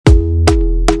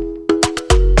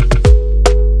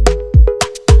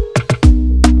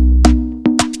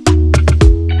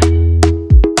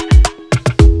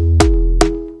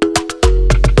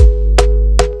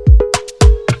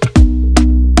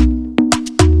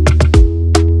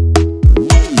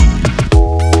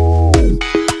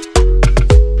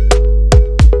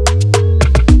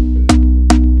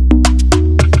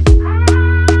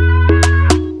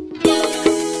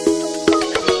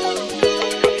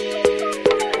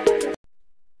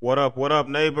What up,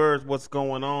 neighbors? What's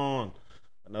going on?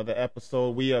 Another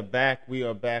episode. We are back. We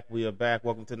are back. We are back.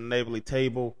 Welcome to the Neighborly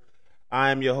Table. I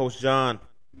am your host, John.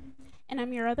 And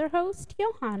I'm your other host,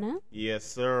 Johanna. Yes,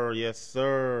 sir. Yes,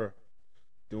 sir.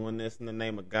 Doing this in the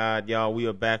name of God, y'all. We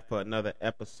are back for another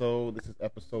episode. This is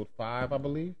episode 5, I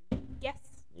believe. Yes.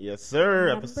 Yes, sir.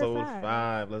 Number Episode 5.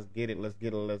 5. Let's get it. Let's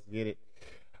get it. Let's get it.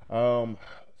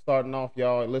 Starting off,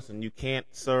 y'all. Listen, you can't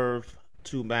serve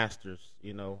two masters.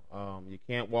 You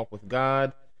can't walk with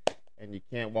God and you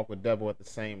can't walk with devil at the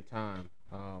same time.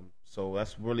 So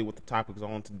that's really what the topic is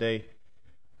on today.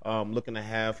 Looking to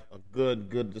have a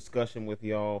good discussion with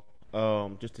y'all,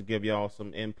 just to give y'all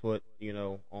some input,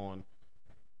 on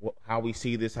how we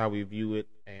see this, how we view it,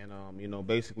 and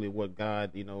basically what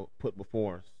God, put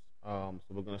before us. So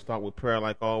we're gonna start with prayer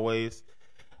like always.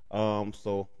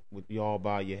 So with y'all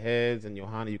bow your heads, and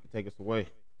Johanna, you can take us away.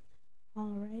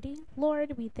 Alrighty.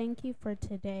 Lord, we thank you for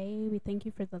today. We thank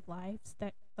you for the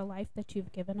life that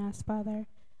you've given us, Father.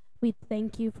 We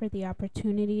thank you for the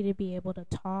opportunity to be able to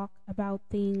talk about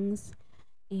things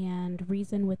and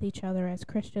reason with each other as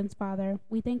Christians, Father.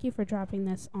 We thank you for dropping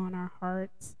this on our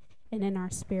hearts and in our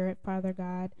spirit, Father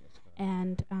God.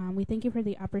 And we thank you for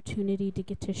the opportunity to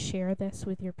get to share this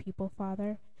with your people,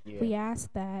 Father. Yeah. We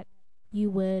ask that you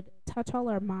would touch all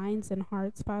our minds and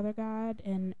hearts, Father God,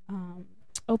 and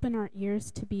open our ears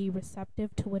to be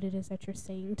receptive to what it is that you're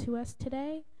saying to us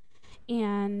today.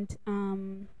 And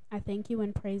I thank you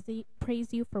and praise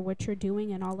you for what you're doing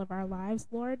in all of our lives,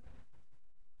 Lord.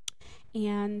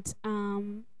 And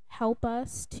help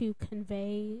us to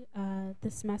convey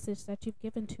this message that you've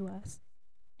given to us.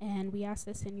 And we ask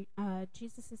this in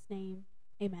Jesus' name.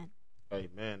 Amen.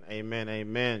 Amen. Amen.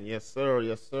 Amen. Yes, sir.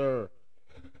 Yes, sir.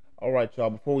 All right,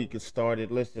 y'all. Before we get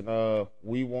started, listen.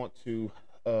 We want to,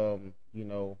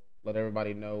 let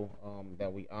everybody know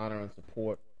that we honor and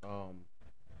support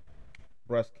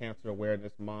Breast Cancer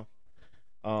Awareness Month.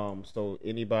 So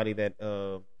anybody that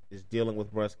is dealing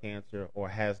with breast cancer or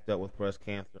has dealt with breast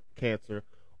cancer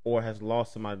or has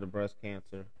lost somebody to breast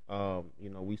cancer,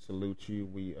 we salute you.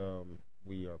 We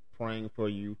are praying for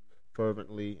you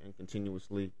fervently and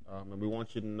continuously, and we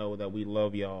want you to know that we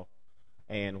love y'all,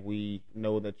 and we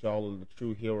know that y'all are the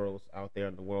true heroes out there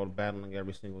in the world battling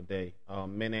every single day.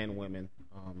 Men and women,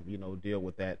 deal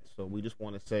with that. So we just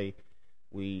want to say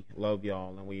we love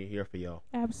y'all and we're here for y'all.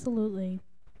 Absolutely.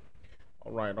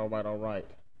 All right.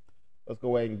 Let's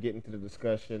go ahead and get into the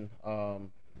discussion. All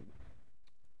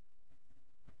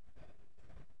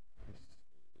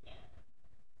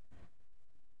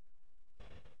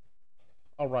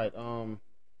right.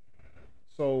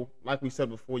 So, like we said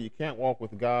before, you can't walk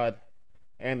with God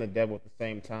and the devil at the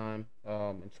same time.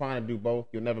 And trying to do both,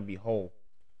 you'll never be whole.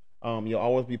 You'll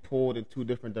always be pulled in two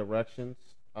different directions,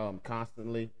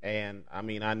 constantly. And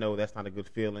I know that's not a good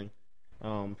feeling,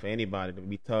 for anybody to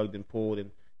be tugged and pulled in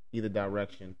either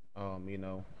direction. How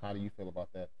do you feel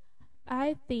about that?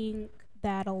 I think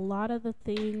that a lot of the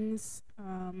things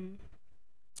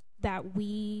that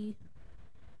we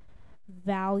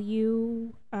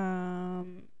value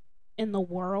in the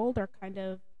world are kind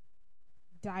of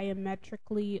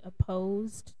diametrically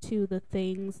opposed to the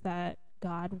things that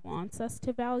God wants us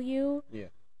to value. Yeah.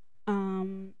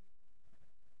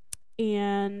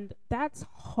 And that's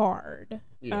hard.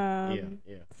 Yeah.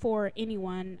 For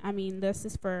anyone. This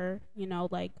is for,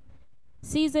 like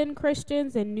seasoned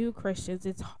Christians and new Christians.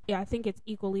 I think it's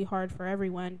equally hard for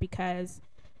everyone because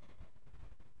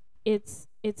it's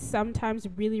sometimes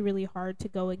really, really hard to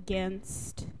go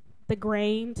against the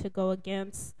grain, to go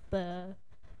against the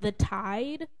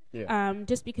tide. Yeah.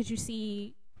 Just because you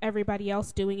see everybody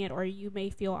else doing it, or you may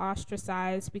feel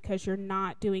ostracized because you're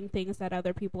not doing things that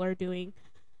other people are doing.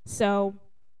 So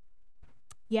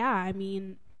yeah,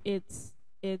 it's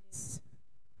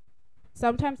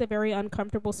sometimes a very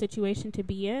uncomfortable situation to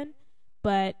be in,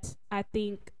 but I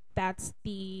think that's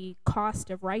the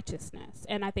cost of righteousness,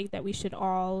 and I think that we should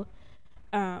all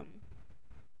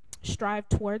strive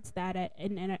towards that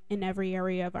in every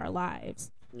area of our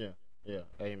lives. Yeah.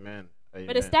 Amen.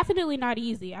 But it's definitely not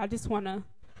easy. I just want to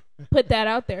put that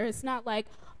out there. It's not like,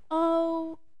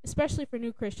 especially for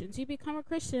new Christians, you become a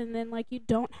Christian and then you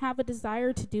don't have a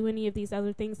desire to do any of these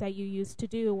other things that you used to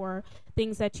do, or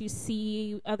things that you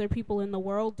see other people in the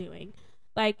world doing.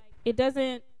 It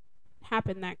doesn't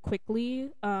happen that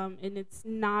quickly, and it's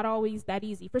not always that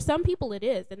easy. For some people it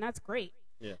is, and that's great.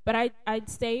 Yeah. But I'd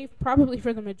say probably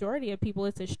for the majority of people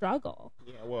it's a struggle.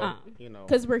 Yeah, well,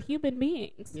 because we're human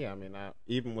beings. Yeah,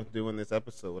 even with doing this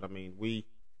episode, we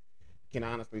can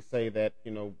honestly say that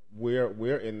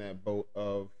we're in that boat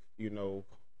of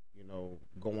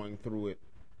going through it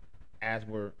as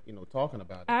we're, talking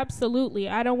about it. Absolutely.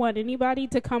 I don't want anybody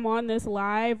to come on this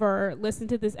live or listen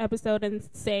to this episode and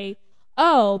say,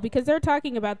 oh, because they're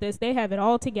talking about this, they have it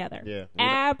all together. Yeah.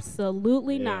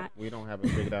 Absolutely not. We don't have it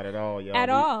figured out at all, y'all. At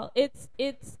all. It's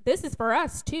this is for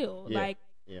us too. Yeah. Like,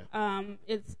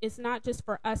 it's not just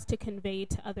for us to convey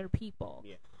to other people.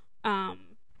 Yeah.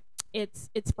 It's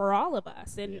for all of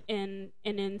us. And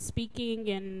in speaking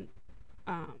and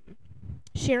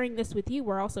sharing this with you,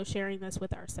 we're also sharing this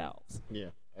with ourselves.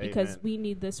 Yeah. Because we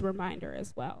need this reminder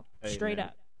as well. Amen. Straight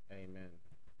up. Amen.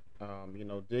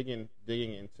 Digging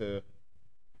into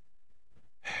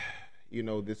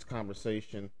this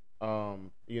conversation,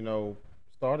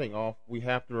 starting off, we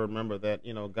have to remember that,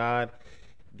 God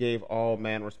gave all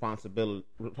man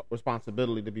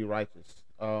responsibility to be righteous,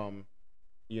 and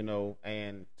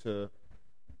to,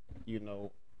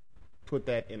 put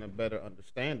that in a better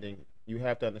understanding, you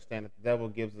have to understand that the devil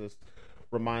gives us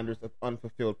reminders of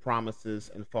unfulfilled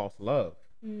promises and false love.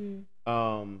 And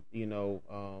I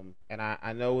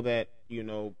know that,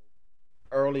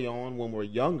 early on when we're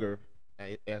younger,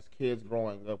 as kids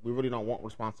growing up, we really don't want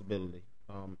responsibility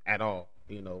at all.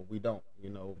 We don't.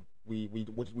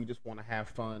 We just want to have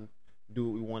fun, do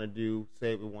what we want to do,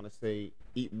 say what we want to say,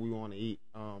 eat what we want to eat.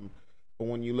 But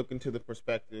when you look into the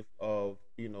perspective of,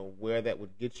 where that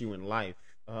would get you in life,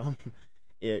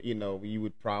 you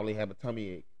would probably have a tummy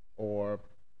ache, or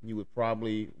you would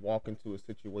probably walk into a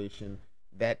situation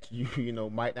that you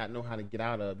might not know how to get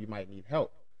out of. You might need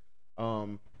help.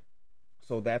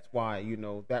 So that's why,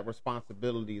 that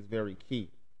responsibility is very key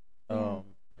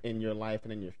in your life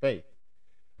and in your faith.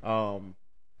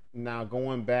 Now,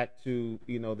 going back to,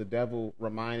 the devil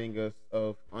reminding us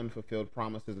of unfulfilled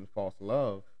promises and false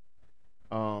love,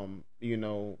 I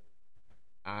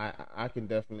can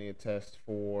definitely attest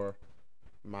for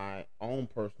my own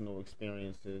personal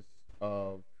experiences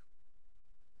of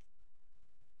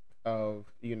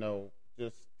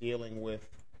just dealing with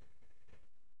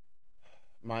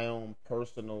my own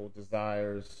personal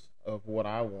desires of what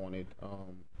I wanted,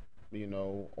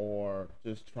 or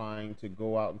just trying to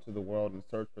go out into the world and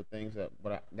search for things that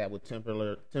would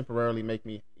temporarily make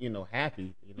me,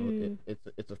 happy.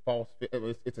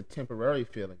 It's a temporary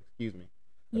feeling. Excuse me.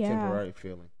 Temporary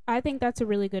feeling. I think that's a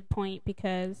really good point,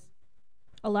 because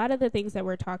a lot of the things that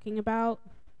we're talking about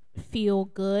feel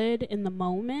good in the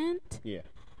moment. Yeah.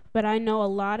 But I know a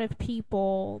lot of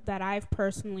people that I've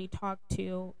personally talked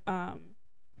to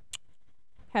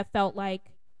have felt like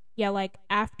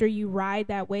after you ride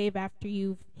that wave, after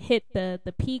you've hit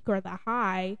the peak or the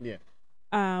high,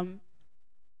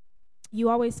 you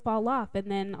always fall off, and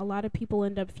then a lot of people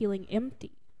end up feeling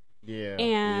empty. Yeah.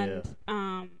 And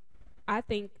I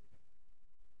think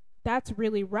that's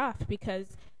really rough, because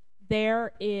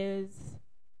there is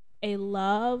a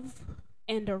love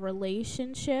and a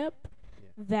relationship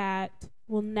that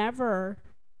will never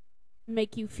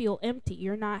make you feel empty.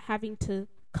 You're not having to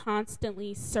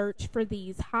constantly search for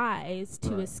these highs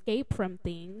to escape from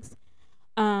things,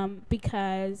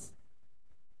 because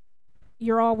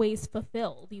you're always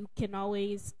fulfilled. You can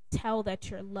always tell that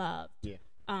you're loved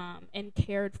and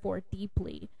cared for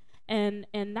deeply. And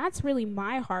that's really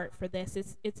my heart for this.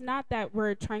 It's not that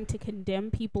we're trying to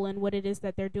condemn people in what it is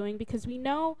that they're doing, because we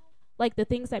know, like, the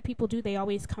things that people do, they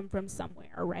always come from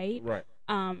somewhere, right? Right.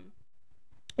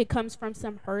 It comes from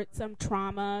some hurt, some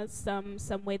trauma,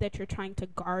 some way that you're trying to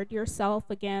guard yourself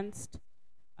against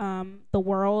the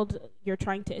world. You're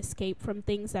trying to escape from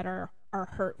things that are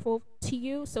hurtful to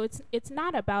you. So it's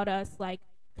not about us, like,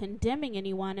 condemning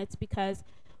anyone. It's because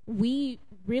we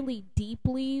really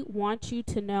deeply want you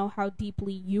to know how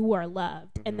deeply you are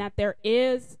loved, and that there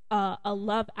is a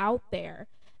love out there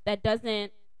that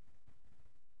doesn't,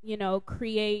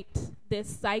 create this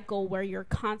cycle where you're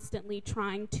constantly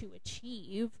trying to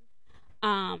achieve,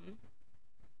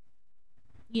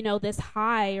 this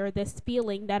high or this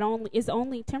feeling that is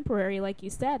only temporary, like you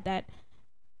said, that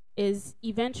is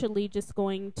eventually just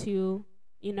going to,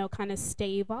 kind of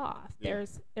stave off. Yeah.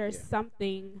 There's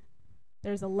something,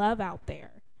 there's a love out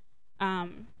there,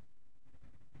 an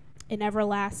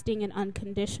everlasting and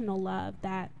unconditional love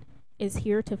that is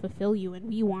here to fulfill you, and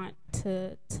we want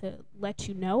to let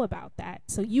you know about that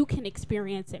so you can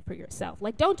experience it for yourself.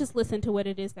 Like, don't just listen to what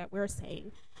it is that we're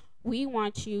saying. We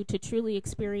want you to truly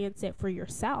experience it for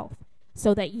yourself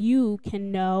so that you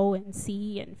can know and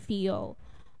see and feel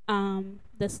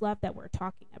this love that we're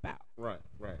talking about. Right.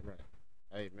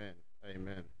 Amen.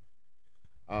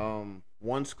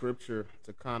 One scripture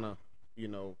to kind of,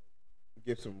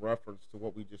 give some reference to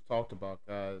what we just talked about,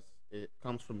 guys. It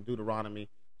comes from Deuteronomy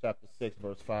chapter 6,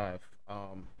 verse 5.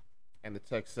 And the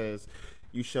text says,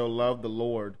 "You shall love the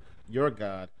Lord your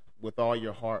God with all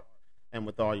your heart and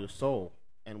with all your soul,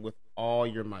 and with all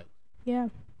your might. Yeah.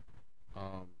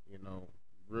 You know,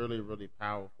 really, really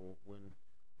powerful when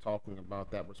talking about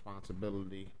that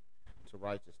responsibility to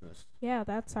righteousness. Yeah,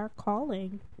 that's our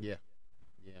calling. Yeah,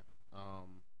 yeah.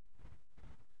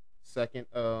 Second,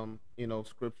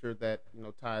 scripture that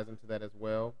ties into that as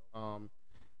well.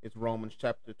 It's Romans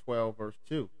chapter 12, verse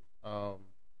 2.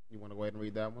 You want to go ahead and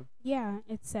read that one? Yeah,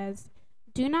 it says,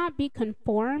 "Do not be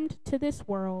conformed to this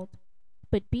world,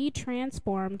 but be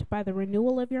transformed by the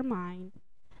renewal of your mind,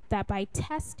 that by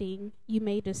testing you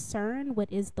may discern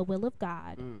what is the will of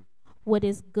God, what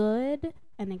is good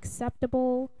and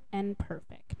acceptable and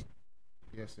perfect."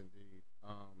 Yes, indeed.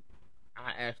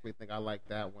 I actually think I like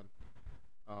that one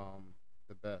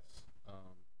the best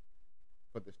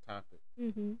for this topic.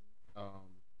 Mhm.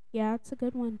 Um, Yeah, it's a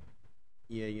good one.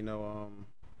 yeah,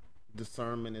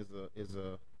 discernment is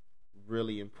a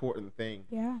really important thing.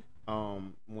 Yeah.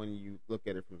 When you look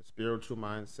at it from the spiritual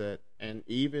mindset, and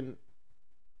even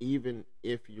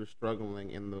if you're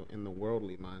struggling in the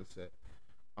worldly mindset,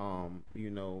 on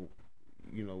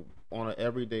an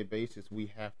everyday basis, we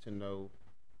have to know,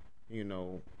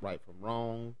 right from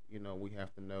wrong. We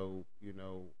have to know,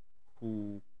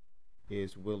 who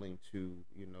is willing to,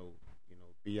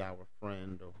 be our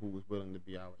friend, or who is willing to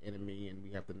be our enemy, and we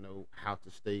have to know how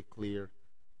to stay clear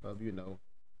of,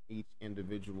 each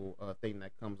individual thing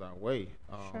that comes our way.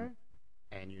 Sure.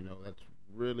 And that's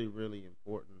really, really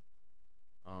important.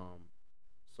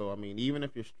 So I mean, even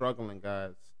if you're struggling,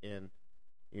 guys, in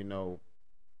you know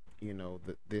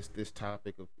this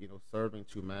topic of serving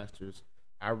two masters,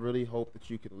 I really hope that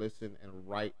you can listen and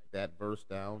write that verse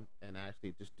down and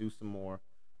actually just do some more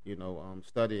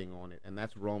studying on it. And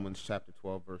that's Romans chapter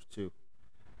 12, verse 2.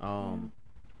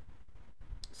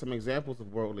 Some examples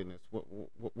of worldliness.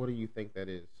 What do you think that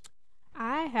is?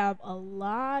 I have a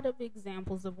lot of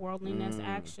examples of worldliness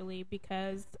actually,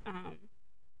 because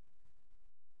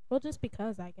just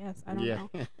because, I guess. I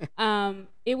don't know.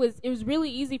 It was really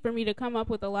easy for me to come up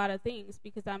with a lot of things,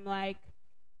 because I'm like,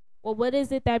 well, what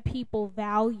is it that people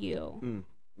value?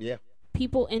 Yeah.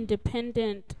 People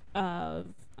independent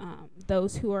of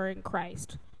those who are in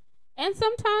Christ. And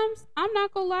sometimes, I'm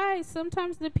not going to lie,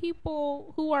 sometimes the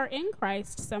people who are in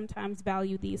Christ sometimes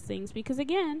value these things, because,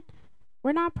 again,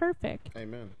 we're not perfect.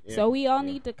 Amen. Yeah. So we all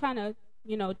need to kind of,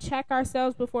 check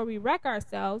ourselves before we wreck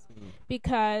ourselves,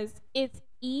 because it's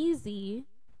easy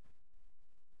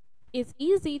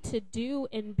to do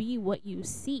and be what you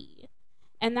see.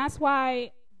 And that's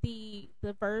why the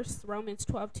verse Romans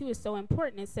 12:2 is so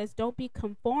important. It says, "Don't be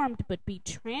conformed, but be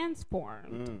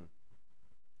transformed."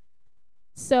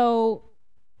 So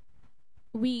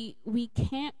we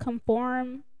can't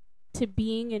conform to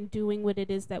being and doing what it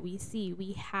is that we see.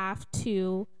 We have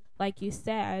to, like you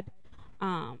said,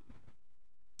 honor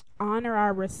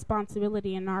our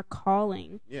responsibility and our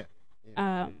calling. Yeah.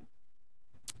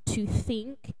 To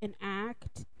think and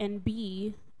act and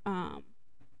be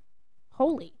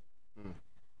holy.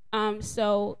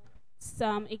 So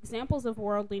some examples of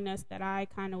worldliness that I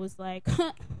kind of was like,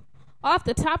 off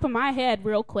the top of my head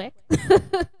real quick.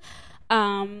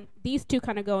 These two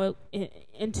kind of go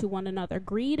into one another.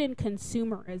 Greed and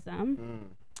consumerism.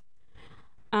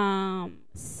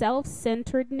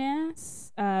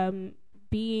 Self-centeredness,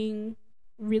 being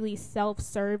really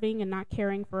self-serving and not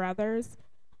caring for others.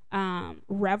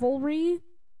 Revelry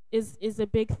is a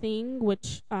big thing,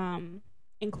 which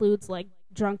includes like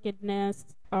drunkenness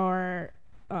or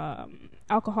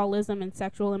alcoholism and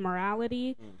sexual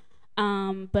immorality.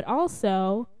 But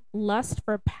also lust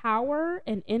for power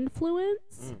and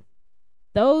influence.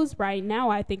 Those right now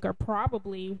I think are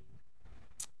probably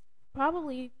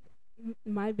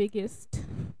my biggest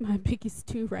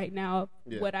two right now,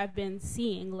 what I've been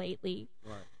seeing lately.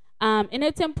 Right. And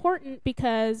it's important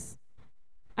because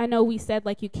I know we said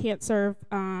like you can't serve,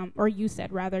 or you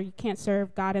said rather, you can't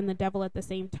serve God and the devil at the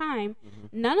same time.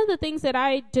 None of the things that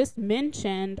I just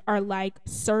mentioned are like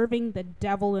serving the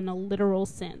devil in a literal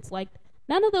sense. Like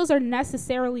none of those are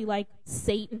necessarily like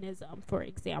Satanism, for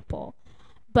example,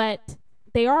 but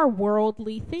they are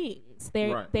worldly things.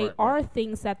 They are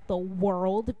things that the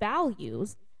world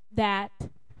values that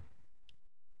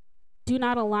do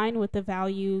not align with the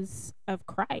values of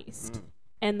Christ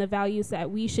and the values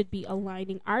that we should be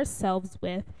aligning ourselves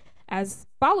with as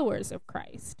followers of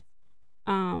Christ.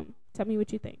 Tell me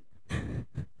what you think.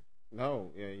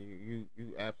 No, yeah, you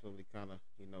absolutely kind of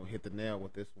hit the nail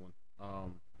with this one. I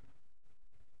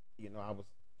was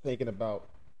thinking about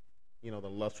the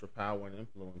lust for power and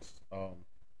influence.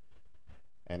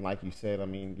 And like you said, I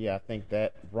mean, yeah, I think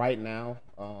that right now,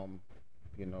 all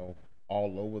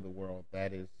over the world,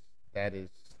 that is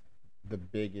the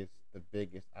biggest the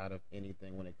biggest out of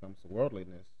anything when it comes to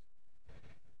worldliness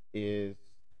is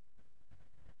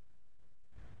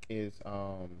you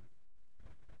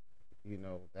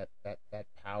know, that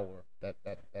power, that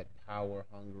power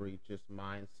hungry just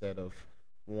mindset of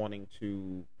wanting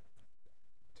to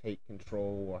take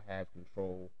control or have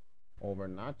control over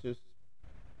not just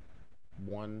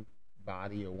one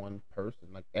body or one person,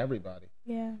 like everybody.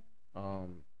 Yeah.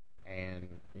 And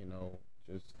you know,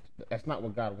 just that's not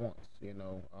what God wants. He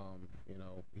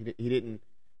didn't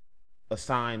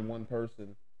assign one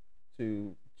person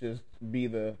to just be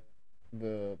the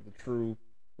true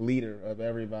leader of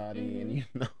everybody, and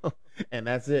and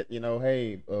that's it.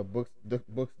 Hey, book's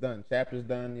done, chapter's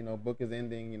done. Book is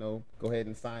ending. Go ahead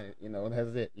and sign it.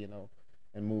 That's it.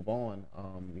 And move on.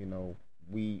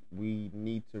 We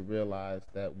need to realize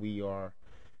that we are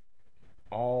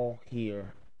all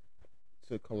here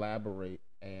to collaborate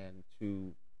and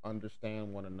to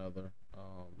understand one another,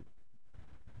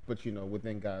 but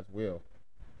within God's will.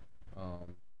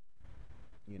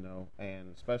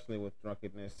 And especially with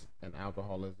drunkenness and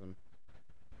alcoholism,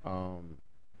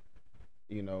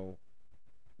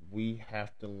 we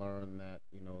have to learn that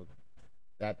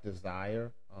that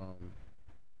desire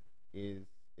is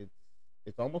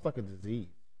it's almost like a disease.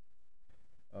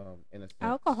 In a sense,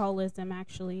 alcoholism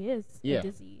actually is a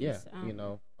disease. Yeah,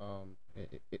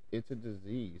 it's a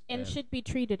disease and should be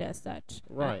treated as such.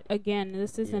 Right. Again,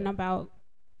 this isn't about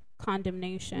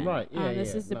condemnation. Right. Yeah.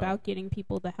 This is about getting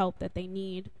people the help that they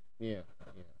need. Yeah.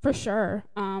 For sure.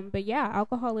 But yeah,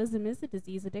 alcoholism is a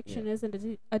disease. Addiction is a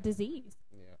disease.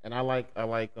 Yeah. And I like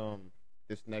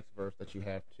this next verse that you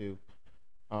have too.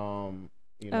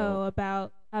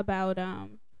 About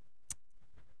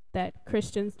that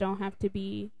Christians don't have to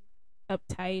be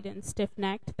uptight and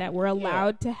stiff-necked, that we're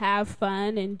allowed to have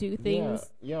fun and do things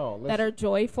that are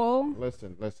joyful.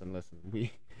 Listen.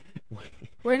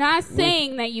 We're not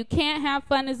saying that you can't have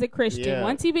fun as a Christian. Yeah.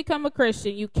 Once you become a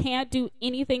Christian, you can't do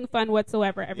anything fun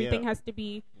whatsoever. Everything has to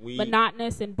be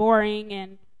monotonous and boring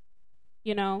and,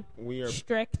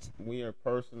 strict. We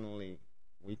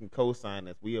can co-sign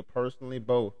this. We are personally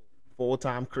both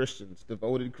full-time Christians,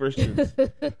 devoted Christians,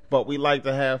 but we like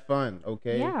to have fun,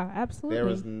 okay? Yeah, absolutely. There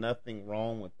is nothing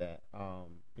wrong with that,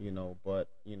 but,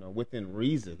 within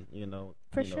reason,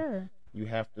 For sure. You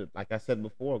have to, like I said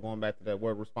before, going back to that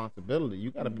word responsibility,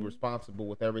 you got to be responsible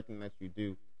with everything that you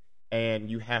do, and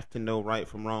you have to know right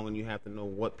from wrong, and you have to know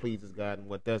what pleases God and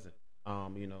what doesn't,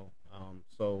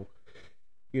 so,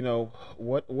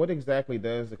 what exactly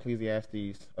does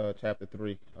Ecclesiastes chapter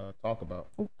 3 talk about?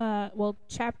 Well,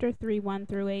 chapter 3,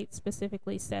 1-8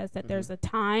 specifically says that there's a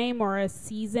time or a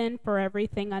season for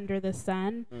everything under the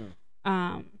sun,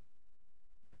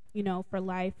 for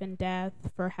life and death,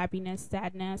 for happiness,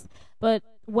 sadness. But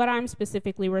what I'm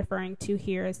specifically referring to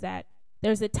here is that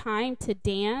there's a time to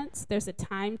dance, there's a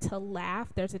time to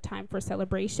laugh, there's a time for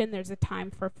celebration, there's a time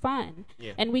for fun.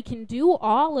 Yeah. And we can do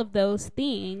all of those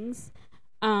things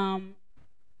in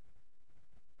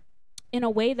a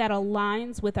way that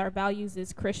aligns with our values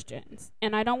as Christians.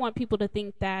 And I don't want people to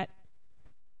think that,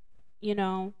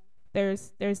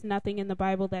 there's nothing in the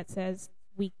Bible that says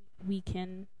we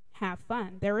can have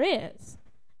fun. There is.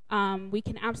 We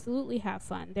can absolutely have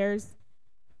fun. There's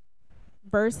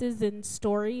verses and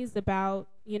stories about,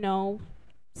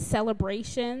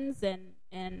 celebrations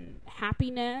and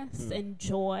happiness and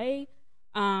joy.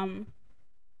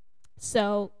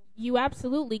 So you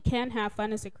absolutely can have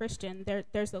fun as a Christian.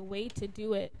 There's a way to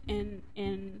do it in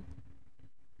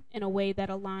a way that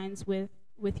aligns with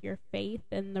your faith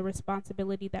and the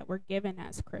responsibility that we're given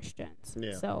as Christians.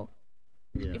 Yeah. So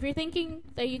if you're thinking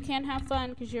that you can't have fun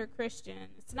because you're a Christian,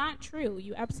 it's not true.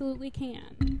 You absolutely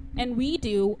can. And we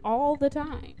do all the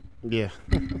time. Yeah.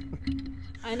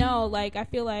 I know, I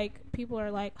feel like people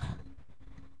are like,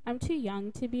 I'm too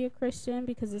young to be a Christian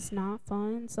because it's not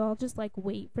fun, so I'll just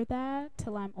wait for that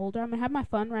till I'm older. I'm gonna have my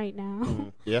fun right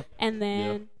now. Yeah. And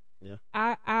then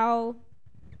I'll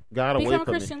God become a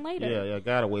Christian later. Yeah,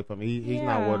 God away from me. He's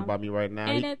not worried about me right now.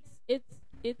 And it's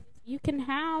you can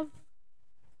have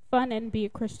fun and be a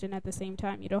Christian at the same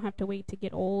time. You don't have to wait to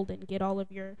get old and get all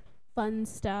of your fun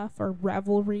stuff or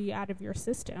revelry out of your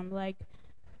system.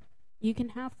 You can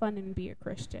have fun and be a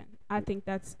Christian. I think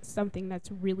that's something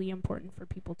that's really important for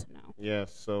people to know.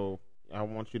 Yes, so I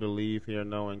want you to leave here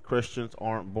knowing Christians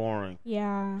aren't boring.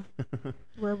 Yeah,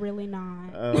 we're really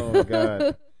not. Oh,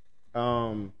 God.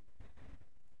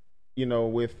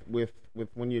 With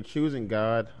when you're choosing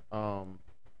God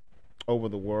over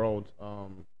the world,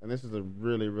 and this is a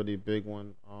really, really big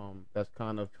one that's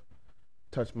kind of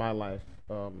touched my life,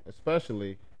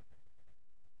 especially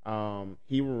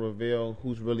He will reveal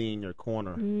who's really in your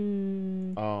corner.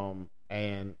 Mm.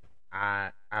 And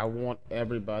I want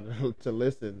everybody to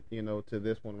listen, to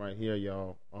this one right here,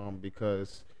 y'all,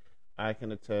 because I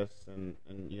can attest and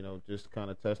just kind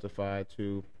of testify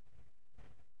to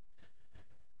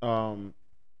um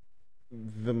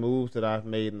the moves that I've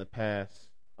made in the past,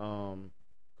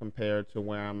 compared to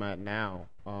where I'm at now.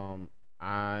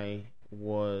 I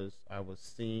was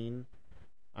seen,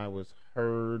 I was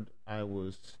heard, I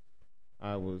was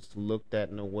looked at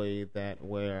in a way that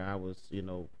where I was,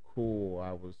 cool.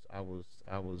 I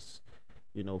was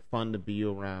fun to be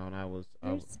around.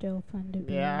 You're still fun to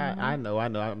be Yeah, I around. know, I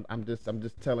know. I'm just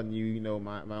telling you,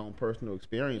 my own personal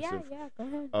experience Yeah, yeah, go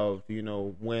ahead. of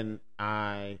when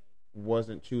I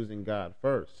wasn't choosing God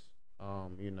first.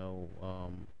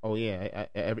 Oh yeah,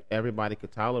 everybody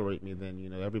could tolerate me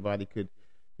then. Everybody could,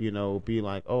 be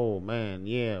like, oh man,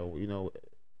 yeah,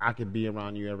 I could be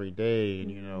around you every day,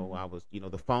 and I was,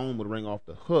 the phone would ring off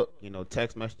the hook,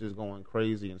 text messages going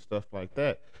crazy and stuff like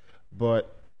that.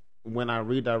 But when I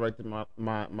redirected my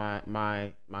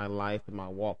life and my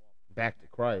walk back to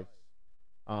Christ,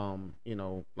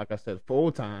 like I said,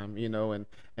 full time,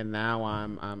 and now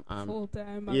I'm Full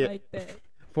time, I yeah, like that.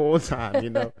 full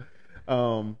time,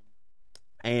 um,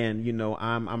 and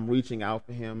I'm reaching out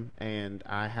for him, and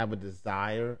I have a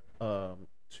desire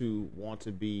to want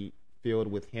to be filled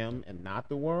with him and not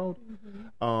the world.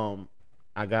 Mm-hmm.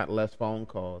 I got less phone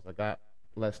calls. I got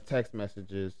less text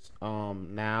messages.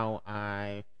 Now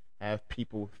I have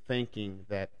people thinking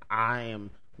that I am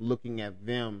looking at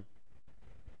them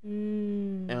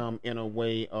in a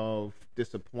way of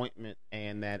disappointment,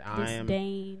 and that I am,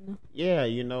 Disdain. yeah,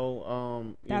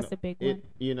 That's a big it,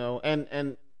 one.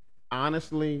 and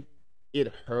honestly,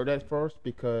 it hurt at first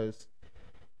because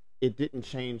it didn't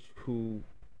change who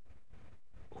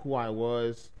I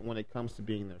was when it comes to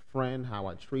being their friend, how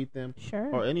I treat them, Sure.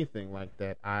 or anything like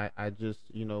that. I just,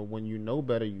 when you know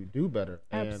better, you do better.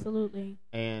 Absolutely.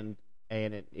 And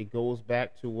it goes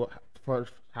back to what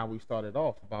first how we started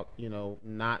off about,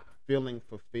 not feeling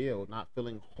fulfilled, not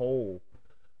feeling whole,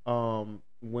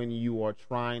 when you are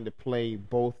trying to play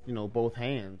both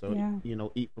hands, or Yeah.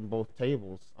 eat from both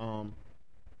tables.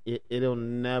 It'll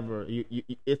never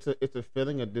it's a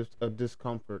feeling of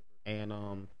discomfort,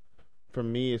 and for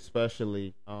me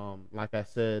especially, like I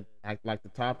said, like the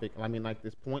topic, I mean, like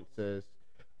this point says,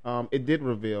 it did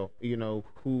reveal,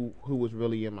 who was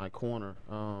really in my corner,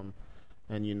 and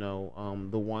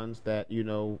the ones that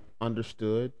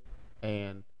understood,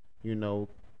 and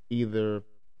either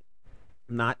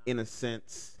not in a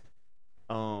sense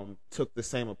took the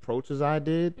same approach as I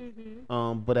did,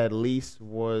 Mm-hmm. but at least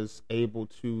was able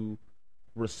to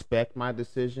respect my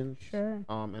decisions, Sure.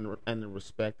 and the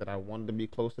respect that I wanted to be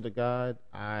closer to God.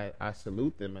 I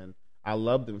salute them, and I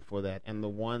love them for that. And the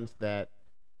ones that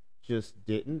just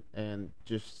didn't, and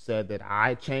just said that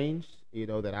I changed,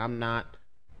 that I'm not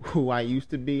who I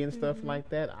used to be and stuff Mm-hmm. like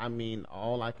that. I mean,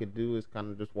 all I could do is kind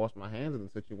of just wash my hands in the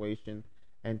situation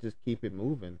and just keep it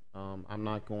moving. I'm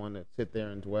not going to sit there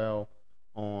and dwell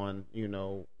on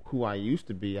who I used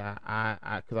to be.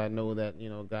 Because I know that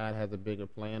God has a bigger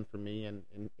plan for me, and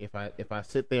if I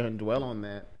sit there and dwell on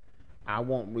that, I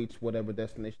won't reach whatever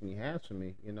destination He has for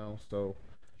me. So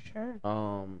Sure.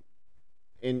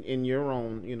 in your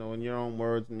own in your own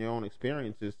words and your own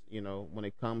experiences, when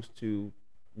it comes to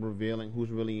revealing who's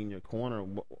really in your corner,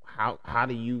 how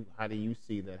do you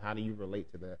see that? How do you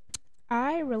relate to that?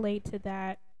 I relate to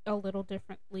that a little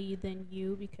differently than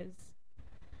you because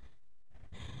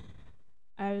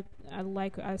I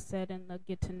like I said in the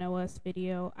Get to Know Us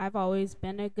video, I've always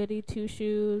been a goody two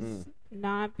shoes,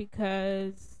 not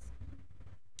because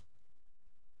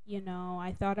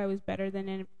I thought I was better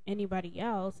than anybody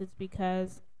else. It's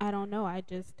because I don't know, I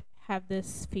just have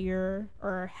this fear,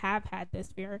 or have had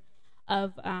this fear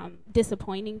of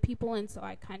disappointing people, and so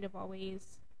I kind of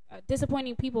always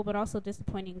disappointing people, but also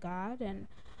disappointing God, and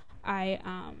I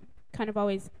kind of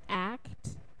always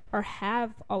act, or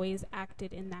have always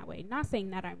acted in that way. Not saying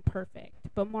that I'm perfect,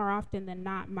 but more often than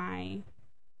not,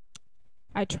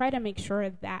 I try to make sure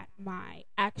that my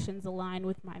actions align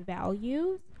with my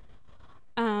values.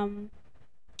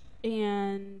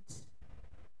 And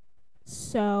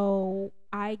so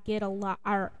I get a lot,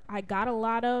 or I got a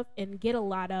lot of, and get a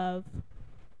lot of,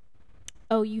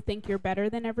 oh, you think you're better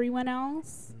than everyone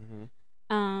else?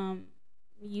 Mm-hmm.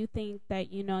 You think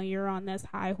that you're on this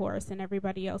high horse and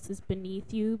everybody else is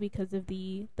beneath you because of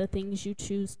the things you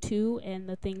choose to and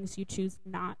the things you choose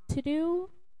not to do.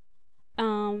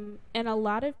 And a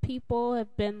lot of people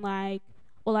have been like,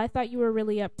 well, I thought you were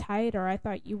really uptight, or I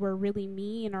thought you were really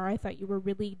mean, or I thought you were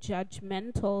really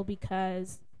judgmental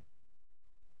because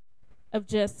of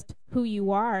just who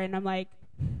you are. And I'm like,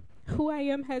 who I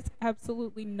am has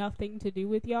absolutely nothing to do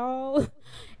with y'all.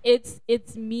 It's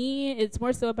me. It's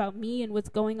more so about me and what's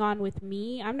going on with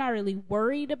me. I'm not really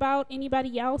worried about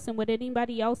anybody else and what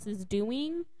anybody else is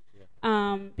doing,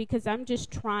 because I'm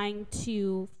just trying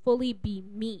to fully be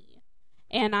me.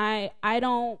 And I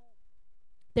don't.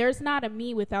 There's not a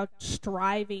me without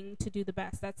striving to do the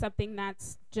best. That's something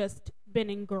that's just been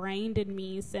ingrained in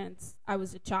me since I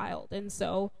was a child, and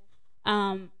so.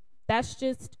 That's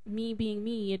just me being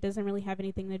me. It doesn't really have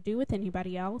anything to do with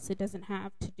anybody else. It doesn't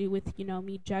have to do with,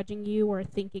 me judging you or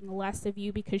thinking less of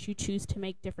you because you choose to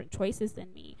make different choices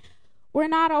than me. We're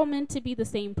not all meant to be the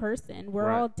same person.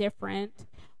 We're all different.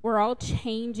 We're all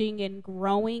changing and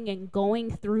growing and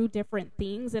going through different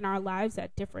things in our lives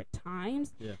at different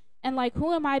times. Yeah. And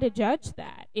who am I to judge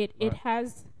that? It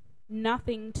has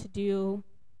nothing to do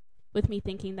with me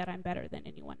thinking that I'm better than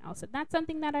anyone else. And that's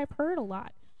something that I've heard a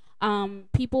lot.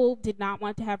 People did not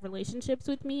want to have relationships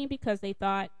with me because they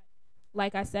thought,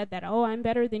 like I said, that, I'm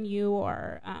better than you,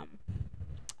 or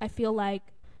I feel like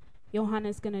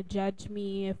Johanna's going to judge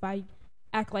me if I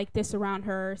act like this around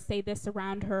her, say this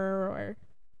around her, or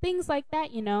things like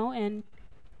that, And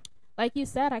like you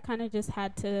said, I kind of just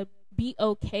had to be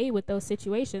okay with those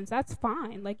situations. That's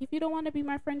fine. If you don't want to be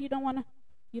my friend, you don't want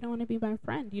to be my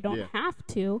friend. You don't have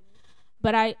to.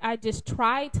 But I just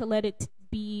try to let it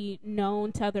be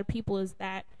known to other people is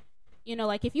that,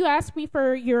 if you ask me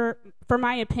for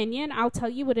my opinion, I'll tell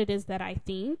you what it is that I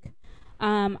think.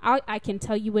 I can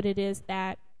tell you what it is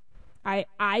that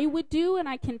I would do, and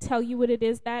I can tell you what it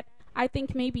is that I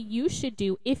think maybe you should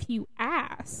do if you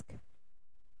ask.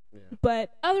 Yeah.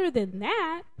 But other than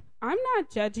that, I'm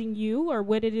not judging you or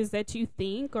what it is that you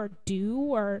think or do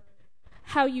or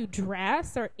how you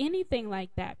dress or anything like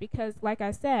that, because like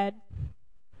I said,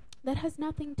 that has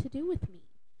nothing to do with me.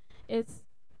 It's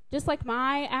just like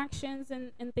my actions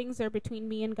and things are between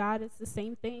me and God. It's the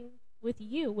same thing with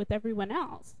you, with everyone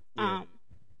else. Yeah.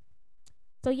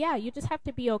 So yeah, you just have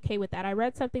to be okay with that. I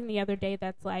read something the other day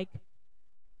that's like,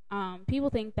 people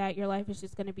think that your life is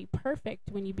just going to be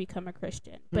perfect when you become a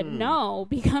Christian. But no,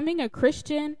 becoming a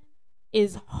Christian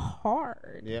is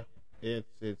hard. Yeah,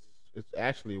 it's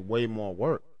actually way more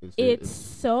work. It's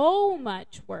so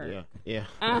much work. Yeah.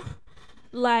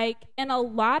 And a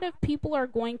lot of people are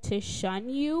going to shun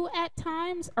you at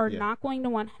times, or not going to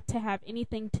want to have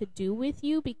anything to do with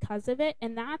you because of it,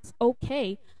 and that's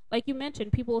okay. Like you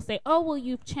mentioned, people will say, "Oh, well,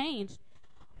 you've changed."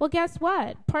 Well, guess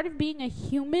what? Part of being a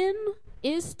human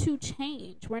is to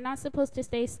change. We're not supposed to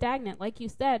stay stagnant. Like you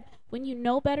said, when you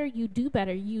know better, you do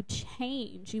better. You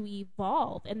change, you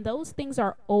evolve, and those things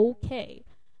are okay.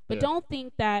 But don't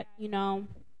think that,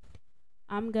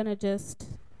 I'm going to just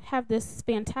have this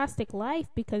fantastic life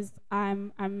because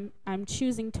I'm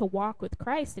choosing to walk with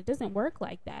Christ. It doesn't work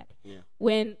like that. Yeah.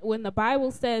 When the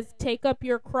Bible says take up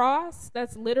your cross,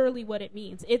 that's literally what it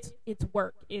means. It's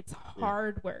work. It's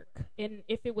hard work. And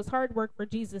if it was hard work for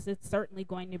Jesus, it's certainly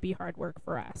going to be hard work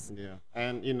for us. Yeah.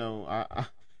 And I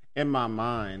in my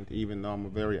mind, even though I'm a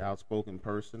very outspoken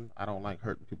person, I don't like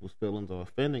hurting people's feelings or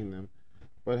offending them.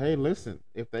 But hey, listen,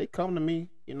 if they come to me,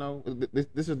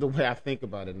 this is the way I think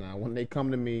about it now. When they come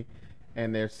to me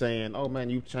and they're saying, "Oh man,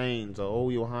 you've changed," or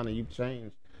 "Oh, Johanna, you've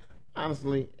changed,"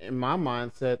 honestly, in my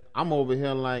mindset, I'm over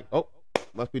here like, "Oh,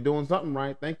 must be doing something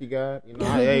right. Thank you, God."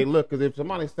 Hey, look, because if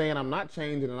somebody's saying I'm not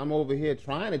changing and I'm over here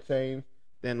trying to change,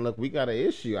 then look, we got an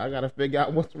issue. I got to figure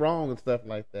out what's wrong and stuff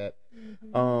like that.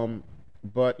 Mm-hmm.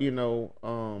 But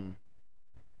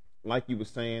like you were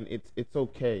saying, it's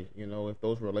okay, if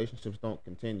those relationships don't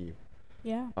continue.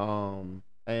 Yeah. I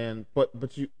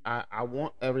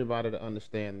want everybody to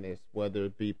understand this, whether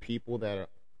it be people that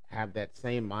have that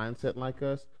same mindset like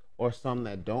us or some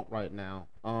that don't right now.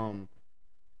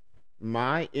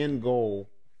 My end goal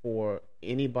for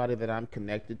anybody that I'm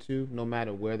connected to, no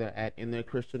matter where they're at in their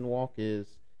Christian walk, is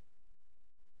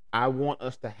I want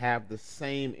us to have the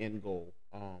same end goal.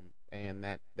 And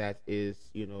that is,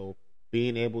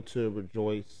 being able to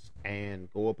rejoice and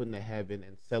go up into heaven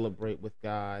and celebrate with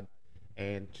God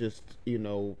and just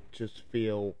feel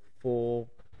full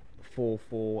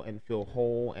and feel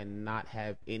whole and not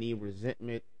have any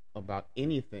resentment about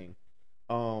anything.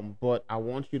 But I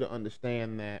want you to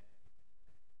understand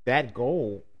that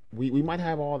goal, we might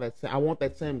have all that. I want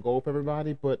that same goal for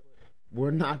everybody, but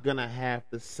we're not going to have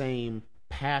the same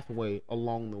pathway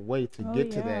along the way to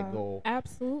get to that goal.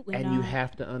 Absolutely. And you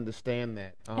have to understand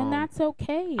that. And that's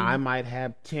okay. I might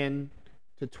have 10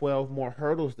 to 12 more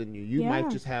hurdles than you. You might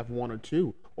just have one or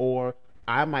two, or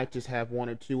I might just have one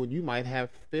or two and you might have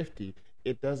 50.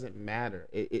 It doesn't matter.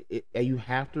 You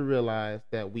have to realize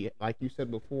that we, like you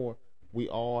said before, we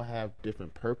all have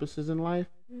different purposes in life,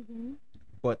 Mm-hmm.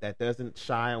 but that doesn't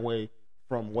shy away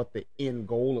from what the end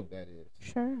goal of that is.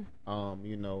 Sure.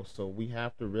 So we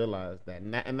have to realize that,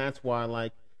 and that's why,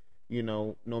 like,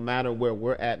 no matter where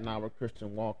we're at in our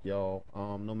Christian walk, y'all,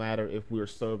 no matter if we're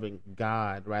serving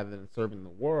God rather than serving the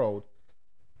world,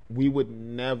 we would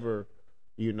never,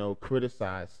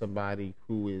 criticize somebody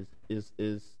who is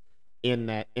in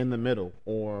the middle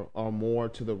or more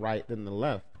to the right than the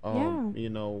left.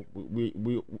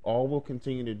 We all we'll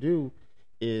continue to do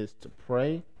is to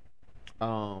pray,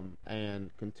 and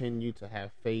continue to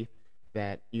have faith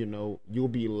that you'll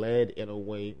be led in a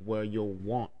way where you'll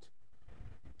want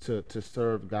to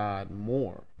serve God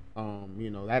more.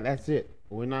 That's it.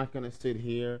 We're not gonna sit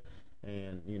here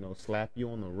and slap you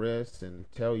on the wrist and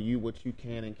tell you what you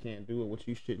can and can't do or what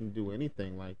you shouldn't do,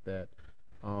 anything like that.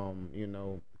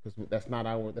 Because that's not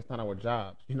our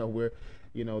job. We're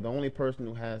the only person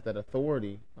who has that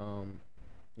authority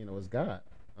is God.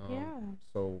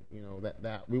 So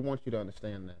that we want you to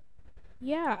understand that.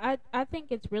 Yeah, I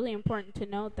think it's really important to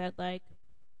note that, like,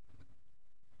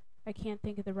 I can't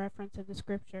think of the reference of the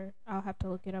scripture. I'll have to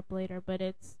look it up later, but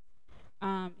it's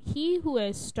he who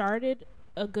has started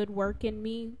a good work in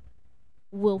me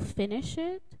will finish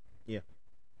it. Yeah.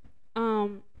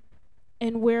 And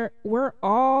we're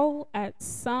all at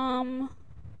some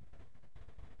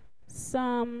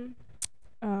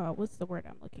what's the word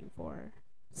I'm looking for?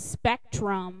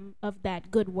 Spectrum of that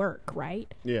good work,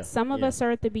 right? Yeah. Some of us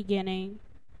are at the beginning.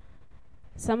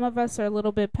 Some of us are a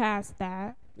little bit past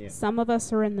that. Yeah. Some of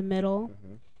us are in the middle.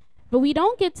 Mm-hmm. But we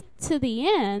don't get to the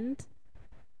end.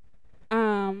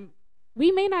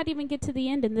 We may not even get to the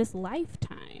end in this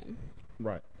lifetime.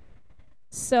 Right.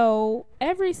 So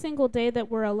every single day that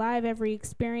we're alive, every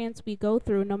experience we go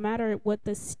through, no matter what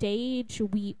the stage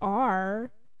we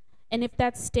are, and if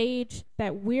that stage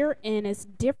that we're in is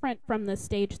different from the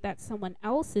stage that someone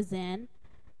else is in,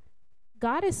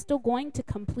 God is still going to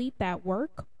complete that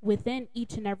work within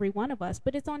each and every one of us,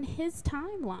 but it's on his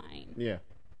timeline. Yeah.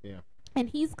 Yeah. And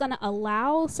he's going to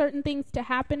allow certain things to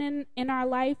happen in our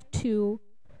life to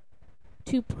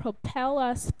propel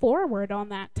us forward on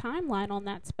that timeline, on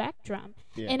that spectrum.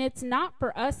 Yeah. And it's not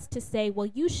for us to say, well,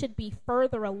 you should be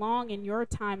further along in your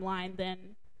timeline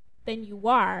than you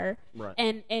are. Right.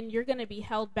 And you're going to be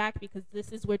held back because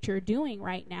this is what you're doing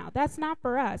right now. That's not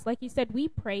for us. Like you said, we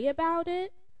pray about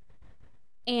it.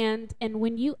 And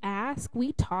when you ask,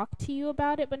 we talk to you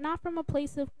about it, but not from a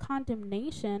place of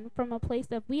condemnation, from a place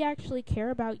of we actually care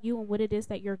about you and what it is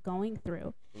that you're going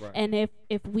through. Right. And if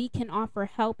we can offer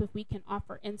help, if we can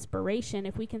offer inspiration,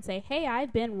 if we can say, hey,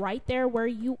 I've been right there where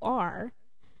you are,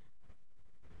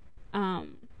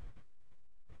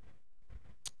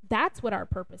 that's what our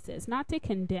purpose is, not to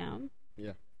condemn.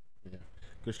 Yeah. Yeah.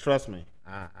 Because trust me,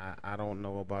 I don't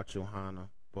know about Johanna,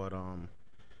 but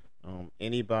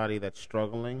anybody that's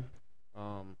struggling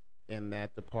in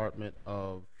that department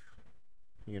of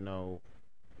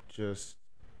just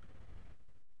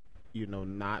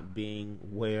not being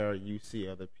where you see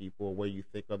other people or where you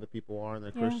think other people are in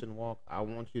their Christian walk, I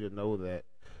want you to know that,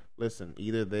 listen,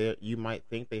 either you might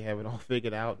think they have it all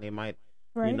figured out and they might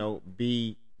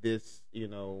be this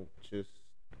just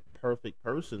perfect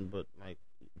person, but like,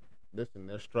 listen,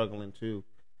 they're struggling too.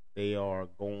 They are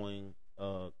going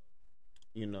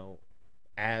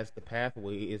as the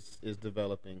pathway is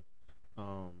developing,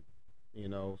 so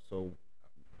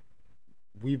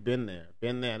we've been there.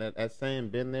 That saying,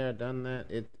 been there, done that.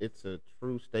 It's a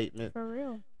true statement. For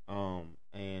real.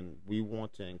 And we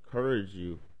want to encourage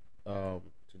you to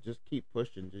just keep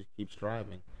pushing, just keep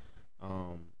striving.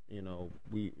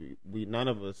 We none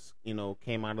of us,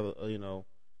 came out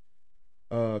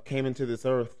of came into this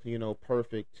earth,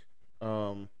 perfect,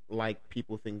 like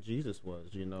people think Jesus was.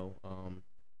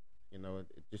 It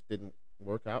just didn't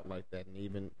work out like that. And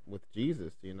even with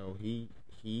Jesus, he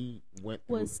went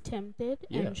through, was tempted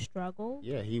and struggled.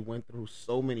 Yeah, he went through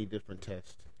so many different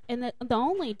tests. And the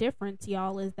only difference,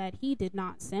 y'all, is that he did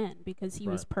not sin because he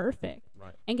was perfect.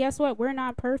 Right. And guess what? We're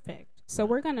not perfect. So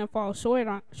we're going to fall short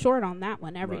on that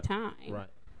one every time. Right.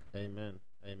 Amen.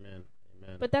 Amen.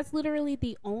 Amen. But that's literally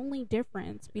the only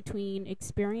difference between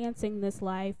experiencing this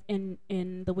life and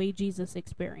the way Jesus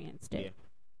experienced it.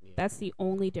 Yeah. That's the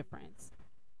only difference.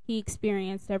 He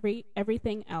experienced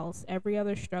everything else, every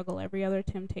other struggle, every other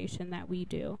temptation that we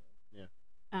do. Yeah.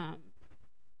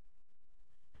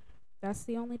 That's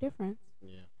the only difference.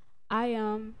 Yeah.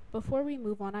 Before we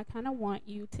move on, I kind of want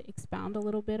you to expound a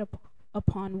little bit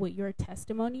upon what your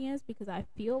testimony is, because I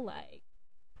feel like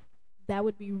that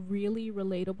would be really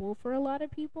relatable for a lot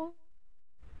of people.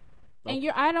 Okay.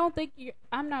 And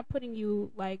I'm not putting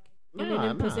you like in an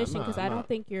imposition, because I nah. don't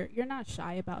think you're not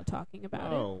shy about talking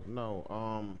about it.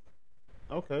 No.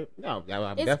 Okay. No,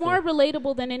 I'm It's definitely more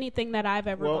relatable than anything that I've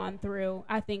ever well. gone through.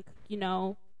 I think,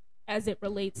 as it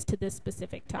relates to this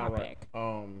specific All right.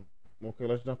 topic. Okay,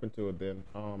 let's jump into it then.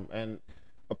 And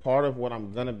a part of what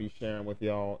I'm gonna be sharing with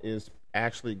y'all is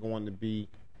actually going to be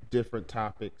different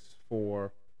topics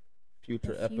for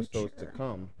future The episodes to future.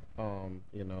 come.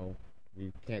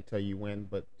 We can't tell you when,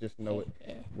 but just know it.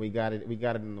 We got it. We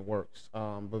got it in the works.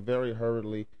 But very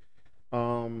hurriedly,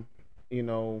 um, you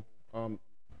know,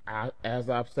 as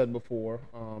I've said before,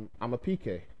 I'm a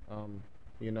PK. And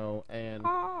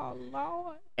Oh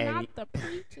Lord, and not the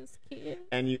preacher's kid.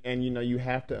 you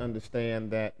have to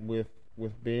understand that with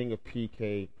being a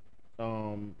PK,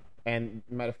 and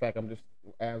matter of fact,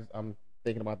 as I'm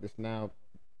thinking about this now,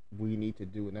 we need to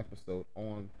do an episode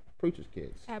on preachers'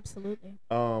 kids. Absolutely.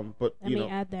 But Let me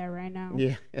add that right now.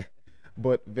 yeah,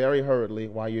 but very hurriedly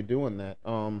while you're doing that,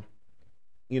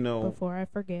 Before I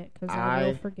forget, because I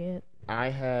will forget. I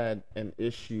had an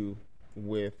issue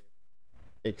with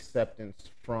acceptance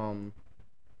from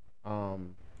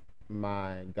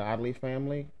my godly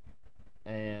family,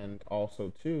 and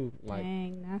also too, like,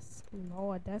 Dang, that's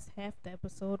half the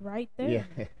episode right there.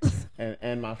 yeah,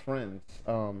 and my friends,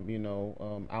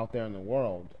 out there in the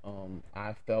world,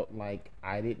 I felt like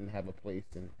I didn't have a place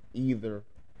in either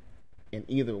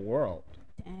world.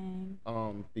 Dang.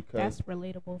 Because That's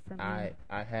relatable for me.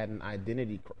 I had an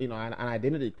identity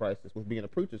crisis with being a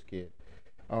preacher's kid.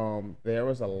 There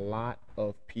was a lot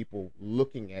of people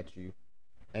looking at you,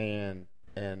 and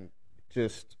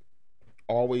just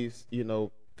always,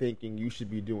 thinking you should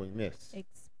be doing this.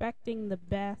 Expecting the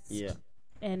best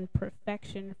and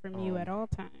perfection from you at all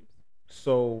times.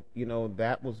 So,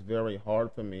 that was very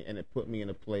hard for me, and it put me in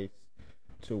a place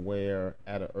to where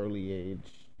at an early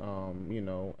age,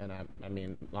 and I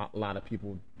mean, a lot of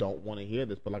people don't want to hear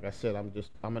this, but like I said,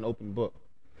 I'm an open book.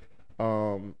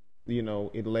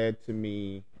 It led to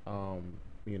me,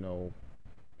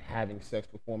 having sex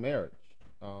before marriage.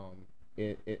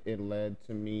 It led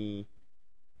to me,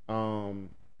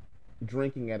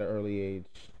 drinking at an early age,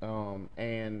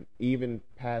 and even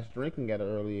past drinking at an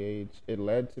early age, it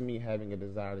led to me having a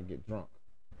desire to get drunk,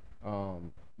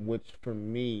 which for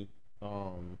me,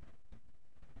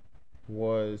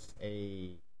 was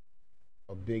a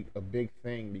big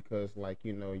thing, because, like,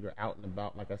 you're out and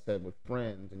about, like I said, with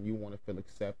friends, and you want to feel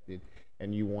accepted,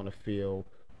 and you want to feel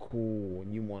cool,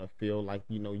 and you want to feel like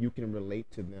you can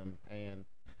relate to them, and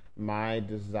my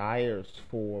desires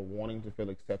for wanting to feel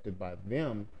accepted by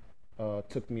them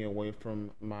took me away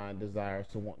from my desires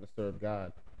to want to serve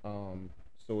God.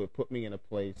 So it put me in a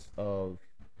place of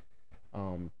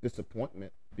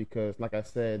disappointment, because, like I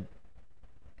said,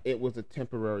 it was a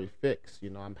temporary fix.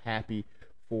 I'm happy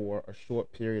for a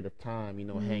short period of time,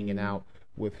 hanging out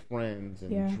with friends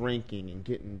and drinking and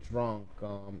getting drunk.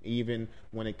 Even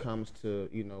when it comes to,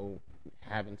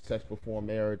 having sex before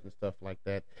marriage and stuff like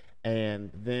that.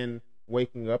 And then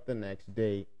waking up the next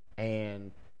day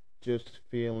and just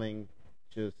feeling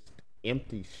just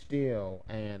empty still,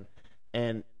 and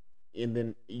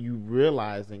then you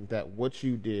realizing that what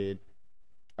you did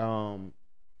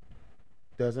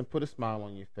doesn't put a smile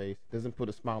on your face, doesn't put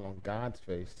a smile on God's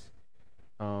face.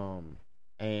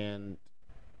 And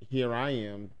here I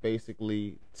am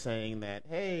basically saying that,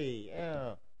 hey,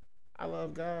 yeah, I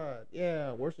love God,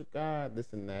 yeah, worship God,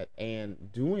 this and that,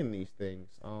 and doing these things.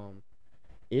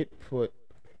 It put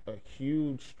a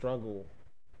huge struggle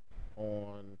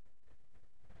on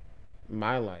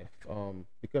my life,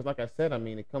 because, like I said, I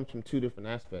mean, it comes from two different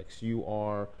aspects.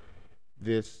 You're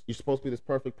supposed to be this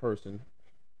perfect person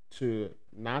to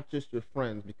not just your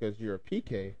friends, because you're a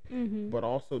PK, but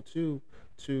also to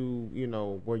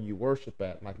where you worship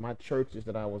at, like my churches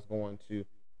that I was going to,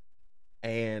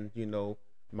 and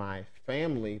my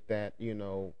family that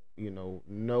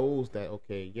knows that,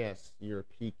 okay, yes, you're a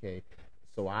PK.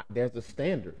 So there's a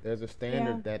standard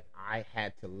that I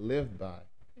had to live by.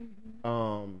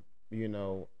 An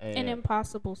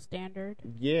impossible standard.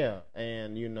 Yeah,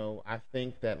 and I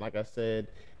think that, like I said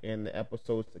in the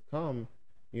episodes to come,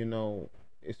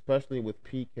 especially with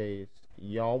PKs,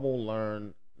 y'all will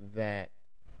learn that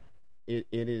it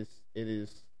is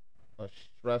a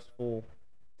stressful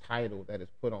title that is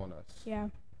put on us. Yeah.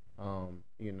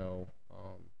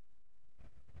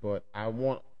 But I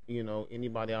want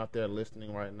anybody out there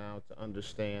listening right now to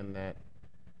understand that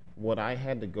what I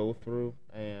had to go through,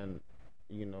 and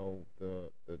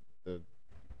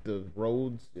the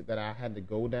roads that I had to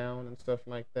go down and stuff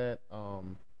like that,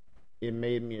 it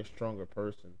made me a stronger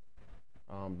person,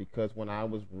 because when I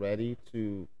was ready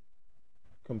to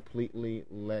completely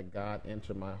let God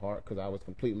enter my heart because I was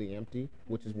completely empty,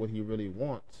 which is what He really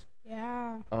wants.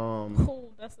 Yeah.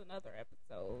 That's another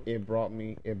episode. It brought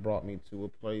me to a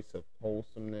place of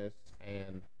wholesomeness,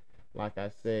 and like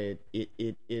I said,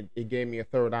 it gave me a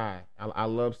third eye. I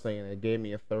love saying it gave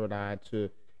me a third eye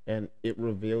and it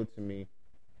revealed to me,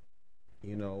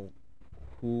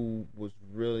 who was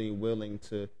really willing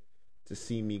to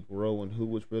see me grow and who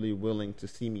was really willing to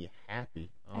see me happy.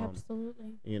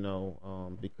 Absolutely.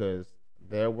 Because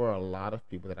there were a lot of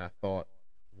people that I thought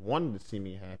wanted to see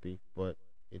me happy, but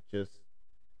it just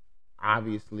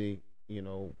obviously,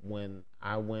 when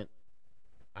I went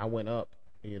up,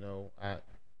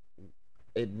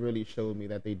 it really showed me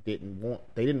that they didn't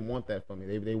want that for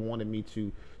me. They wanted me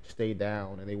to stay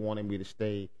down, and they wanted me to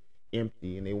stay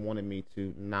empty, and they wanted me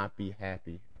to not be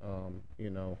happy.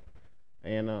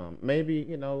 And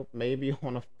maybe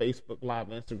on a Facebook Live,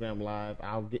 Instagram Live,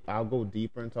 I'll go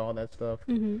deeper into all that stuff.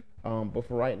 Mm-hmm. But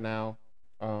for right now,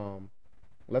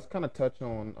 let's kind of touch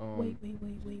on. Wait.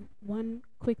 One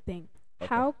quick thing. Okay.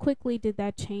 How quickly did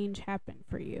that change happen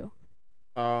for you?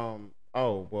 Oh,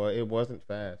 well, it wasn't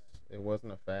fast. It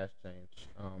wasn't a fast change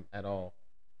at all.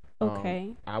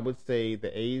 Okay. I would say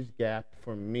the age gap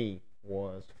for me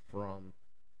was from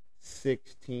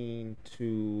 16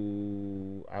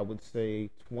 to, I would say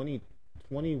 20,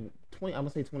 I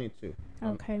would say 22.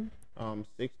 Okay.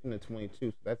 16 to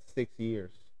 22. So that's 6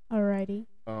 years. Alrighty.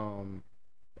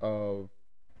 Of,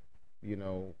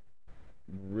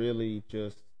 really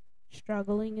just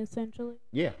struggling, essentially.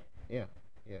 Yeah.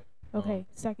 Okay.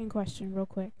 Second question, real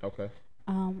quick. Okay.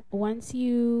 Once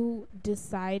you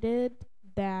decided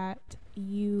that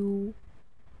you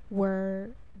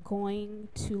were going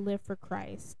to live for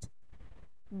Christ,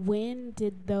 when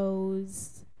did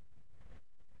those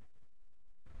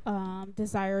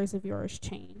desires of yours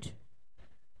change?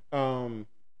 Some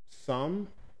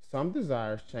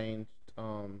desires changed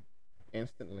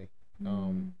instantly.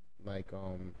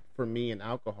 For me in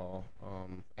alcohol,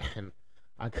 and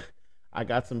I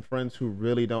got some friends who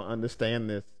really don't understand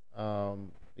this,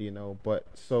 but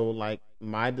so like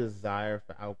my desire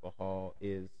for alcohol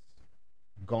is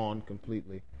gone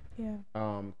completely. Yeah.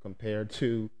 Compared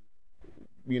to,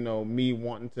 me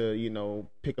wanting to,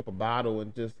 pick up a bottle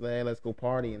and just, hey, let's go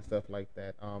party and stuff like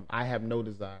that. I have no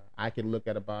desire. I can look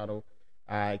at a bottle.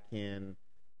 I can,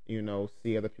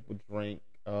 see other people drink.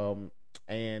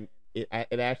 And it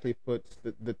actually puts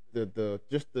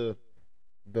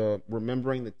the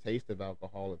remembering the taste of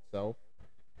alcohol itself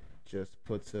just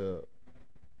puts an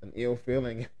ill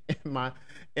feeling in my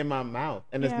mouth,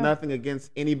 and it's nothing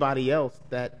against anybody else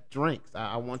that drinks.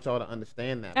 I want y'all to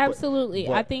understand that. Absolutely.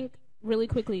 But I think really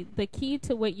quickly, the key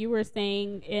to what you were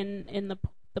saying in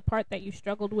the part that you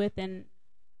struggled with, and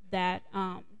that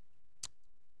I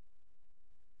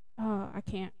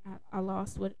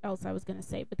lost what else I was going to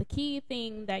say, but the key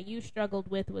thing that you struggled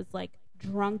with was like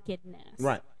drunkenness.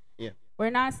 Right. Yeah. We're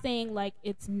not saying like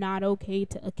it's not okay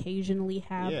to occasionally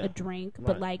have a drink,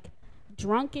 but like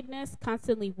drunkenness,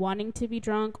 constantly wanting to be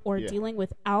drunk or dealing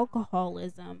with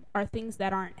alcoholism are things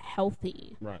that aren't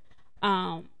healthy. Right.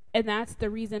 And that's the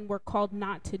reason we're called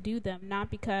not to do them, not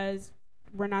because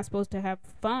we're not supposed to have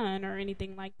fun or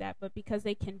anything like that, but because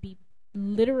they can be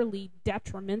literally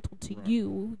detrimental to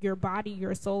you, your body,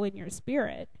 your soul, and your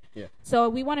spirit. Yeah. So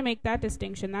we want to make that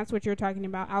distinction. That's what you're talking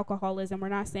about, alcoholism. We're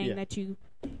not saying that you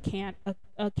can't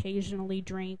occasionally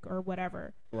drink or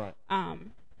whatever. Right.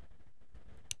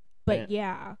 But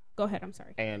go ahead. I'm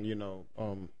sorry. And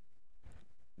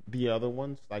the other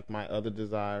ones, like my other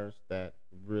desires that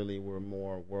really were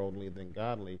more worldly than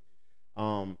godly,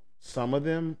 some of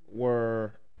them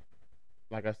were,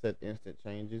 like I said, instant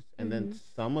changes, and then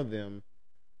some of them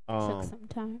took some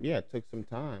time. Yeah, it took some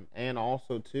time, and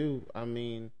also too, I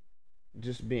mean,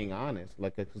 just being honest,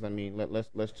 like, because I mean,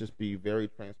 let's just be very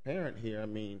transparent here. I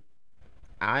mean,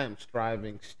 I am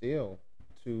striving still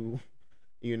to,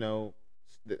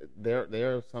 there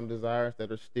are some desires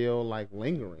that are still like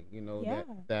lingering,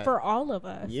 that for all of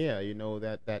us. Yeah,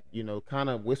 that kind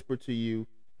of whisper to you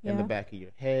in the back of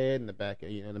your head, in the back of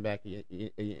in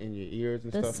your ears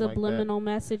and the stuff like that. The subliminal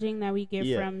messaging that we get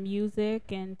from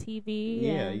music and TV.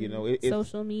 Yeah, and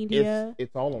social media.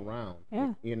 It's all around.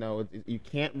 Yeah, you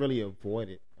can't really avoid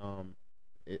it.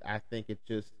 I think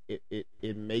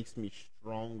it makes me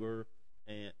stronger,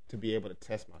 and to be able to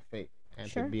test my faith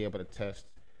and to be able to test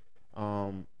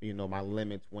my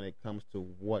limits when it comes to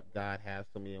what God has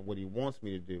for me and what He wants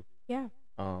me to do. Yeah.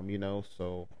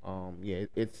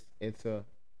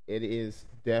 It is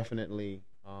definitely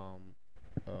a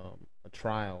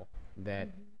trial that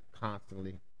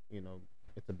constantly,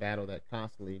 it's a battle that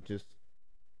constantly just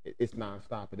it's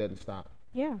nonstop. It doesn't stop.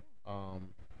 Yeah.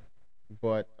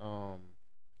 But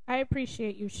I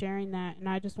appreciate you sharing that, and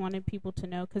I just wanted people to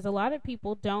know, because a lot of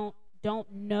people don't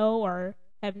know or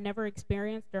have never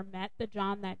experienced or met the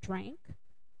John that drank.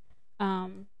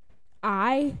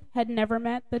 I had never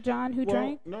met the John who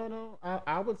drank. No.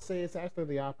 I would say it's actually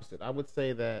the opposite. I would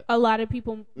say that A lot of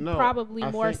people probably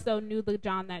I more think- so knew the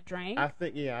John that drank. I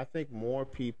think more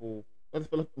people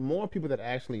that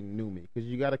actually knew me, because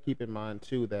you got to keep in mind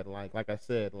too that like I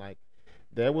said, like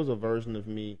there was a version of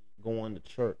me going to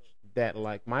church that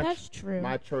like That's true.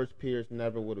 my church peers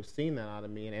never would have seen that out of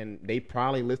me, and they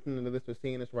probably listening to this or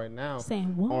seeing this right now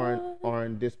Saying what? are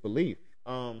in disbelief.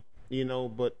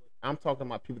 But I'm talking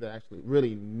about people that actually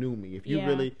really knew me. If you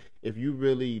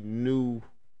really knew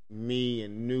me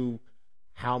and knew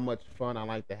how much fun I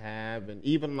like to have, and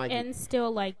even like and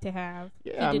still like to have.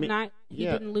 Yeah, he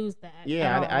didn't lose that.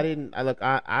 Yeah, I didn't.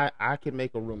 I can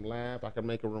make a room laugh. I can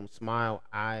make a room smile.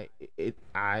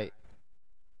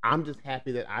 I'm just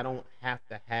happy that I don't have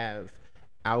to have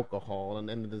alcohol and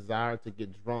the desire to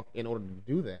get drunk in order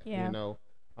to do that. Yeah.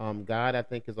 God, I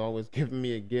think, has always given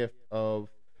me a gift of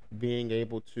being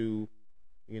able to,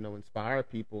 inspire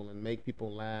people and make people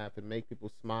laugh and make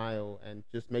people smile and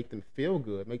just make them feel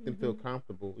good, make them feel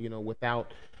comfortable,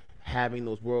 without having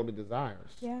those worldly desires.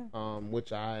 Yeah.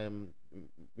 Which I am,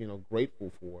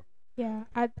 grateful for. Yeah,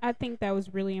 I think that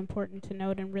was really important to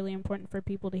note and really important for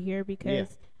people to hear,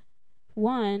 because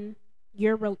one,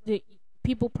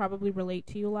 people probably relate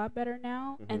to you a lot better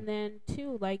now, and then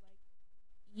two, like,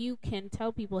 you can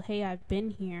tell people, hey, I've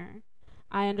been here.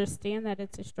 I understand that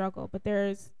it's a struggle, but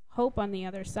there's hope on the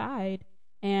other side.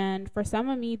 And for some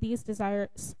of these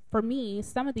desires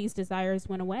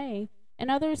went away, and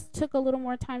others took a little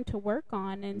more time to work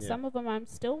on, and some of them I'm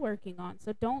still working on.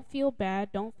 So don't feel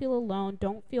bad, don't feel alone,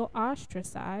 don't feel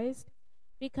ostracized,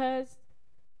 because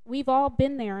we've all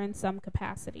been there in some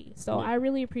capacity. So I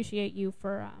really appreciate you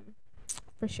for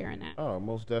sharing that. Oh,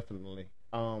 most definitely.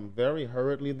 Very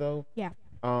hurriedly though. Yeah.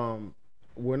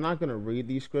 We're not going to read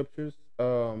these scriptures,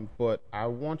 but I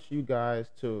want you guys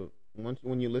to,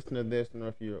 when you listen to this, and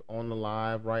if you're on the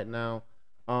live right now,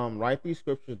 write these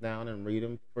scriptures down and read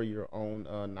them for your own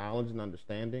knowledge and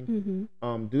understanding.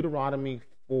 Deuteronomy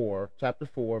chapter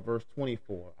 4, verse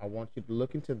 24. I want you to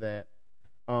look into that.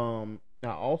 I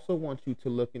also want you to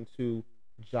look into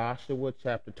Joshua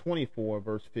chapter 24,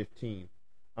 verse 15.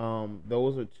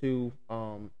 Those are two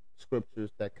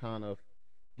scriptures that kind of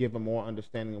give a more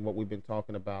understanding of what we've been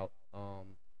talking about.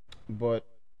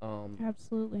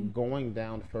 Absolutely. Going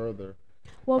down further.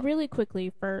 Well, really quickly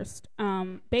first,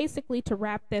 basically to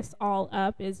wrap this all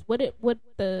up is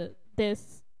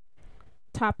this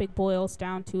topic boils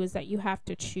down to is that you have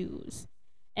to choose.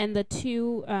 And the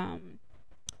two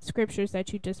scriptures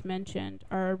that you just mentioned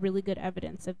are really good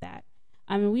evidence of that.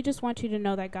 I mean, we just want you to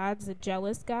know that God's a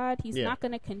jealous God. He's not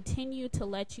going to continue to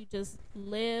let you just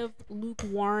live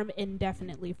lukewarm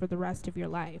indefinitely for the rest of your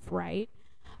life, right?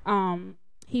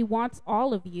 He wants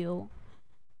all of you,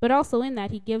 but also in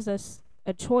that he gives us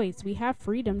a choice. We have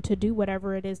freedom to do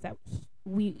whatever it is that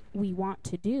we want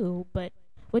to do, but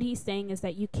what he's saying is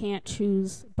that you can't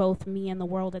choose both me and the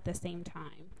world at the same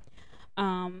time.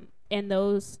 And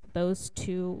those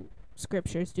two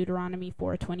scriptures, Deuteronomy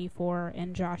 4:24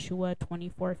 and Joshua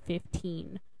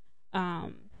 24:15,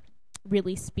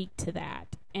 really speak to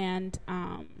that. And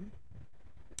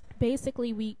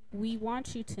basically, we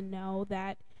want you to know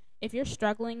that if you're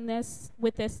struggling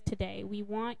with this today, we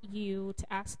want you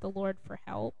to ask the Lord for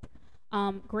help.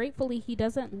 Gratefully, he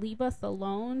doesn't leave us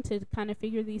alone to kind of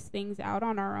figure these things out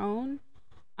on our own.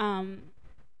 And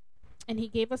he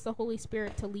gave us the Holy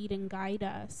Spirit to lead and guide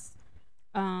us.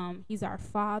 He's our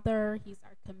Father, he's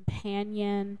our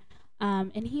companion,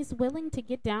 and he's willing to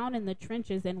get down in the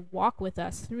trenches and walk with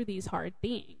us through these hard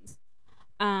things.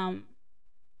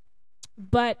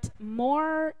 But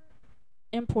most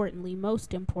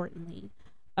importantly,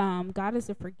 God is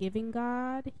a forgiving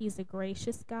God. He's a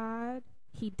gracious God.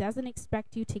 He doesn't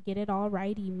expect you to get it all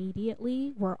right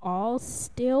immediately. We're all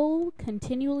still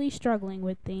continually struggling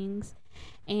with things,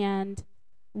 and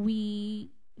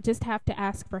we just have to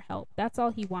ask for help. That's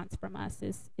all he wants from us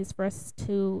is for us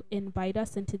to invite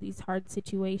us into these hard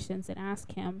situations and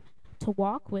ask him to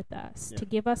walk with us, to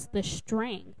give us the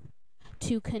strength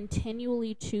to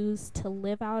continually choose to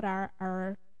live out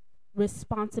our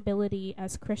responsibility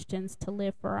as Christians to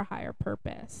live for a higher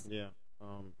purpose. Yeah.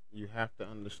 You have to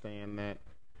understand that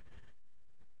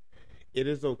it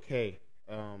is okay.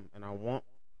 And I want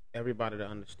everybody to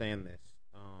understand this.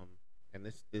 And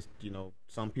this,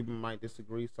 some people might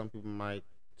disagree. Some people might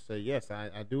say, yes,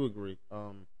 I do agree.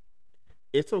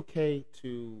 It's okay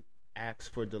to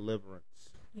ask for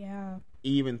deliverance, Yeah.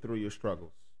 even through your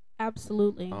struggles.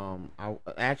 Absolutely.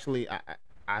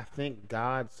 I think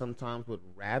God sometimes would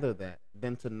rather that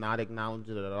than to not acknowledge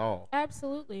it at all.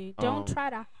 Absolutely. Don't try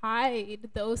to hide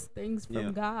those things from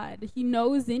Yeah. God. He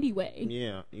knows anyway.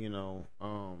 Yeah, and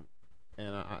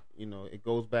it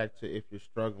goes back to if you're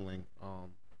struggling,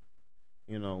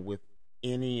 with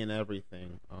any and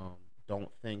everything,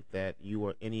 don't think that you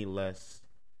are any less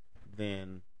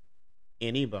than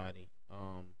anybody.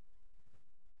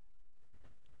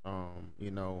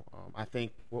 I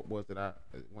think, what was it?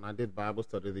 When I did Bible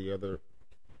study the other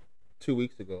 2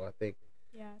 weeks ago, I think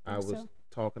Yeah, I was so.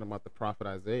 talking about the prophet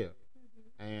Isaiah,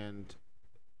 and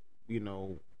you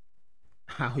know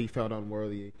how he felt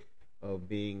unworthy of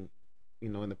being,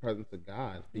 in the presence of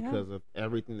God because of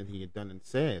everything that he had done and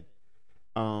said.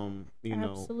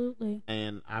 Absolutely.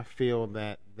 And I feel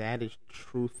that is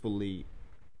truthfully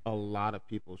a lot of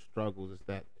people's struggles, is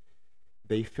that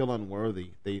they feel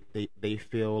unworthy. They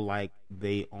feel like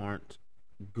they aren't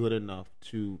good enough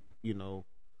to,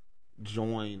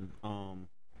 join,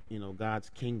 God's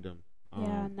kingdom.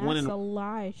 Yeah, and that's a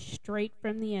lie straight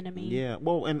from the enemy. Yeah,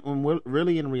 well, and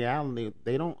really in reality,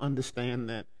 they don't understand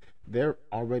that they're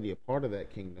already a part of that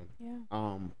kingdom.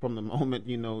 Yeah. From the moment,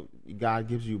 God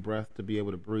gives you breath to be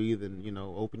able to breathe and,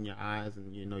 open your eyes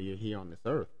and, you're here on this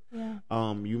earth. Yeah.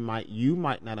 You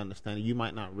might not understand it, you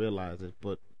might not realize it,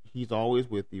 but he's always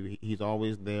with you. He's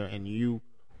always there, and you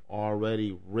are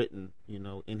already written,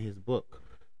 in his book.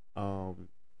 So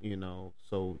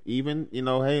even,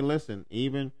 hey, listen,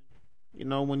 even,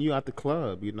 when you at the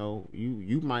club, you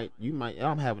might,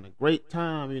 I'm having a great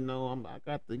time, I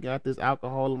got this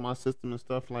alcohol in my system and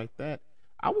stuff like that.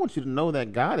 I want you to know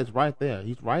that God is right there.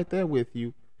 He's right there with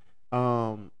you.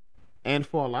 And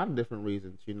for a lot of different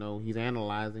reasons, he's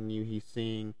analyzing you. He's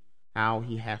seeing how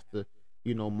he has to,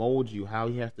 mold you, how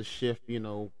he has to shift,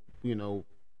 and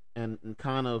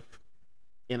kind of,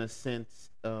 in a sense,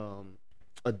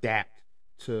 adapt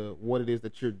to what it is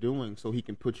that you're doing so he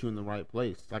can put you in the right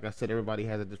place. Like I said, everybody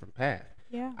has a different path.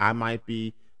 Yeah. I might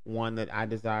be one that I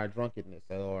desire drunkenness,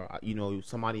 or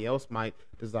somebody else might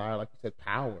desire, like you said,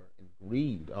 power and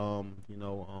greed,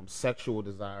 sexual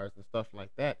desires and stuff like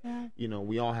that. Yeah.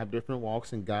 We all have different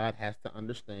walks, and God has to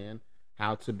understand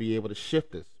how to be able to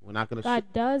shift us. We're not going to. God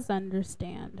does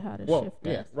understand how to shift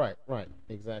us. Yeah, right,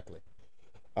 exactly.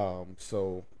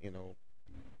 So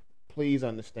please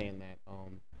understand that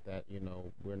that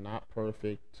we're not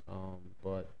perfect,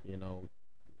 but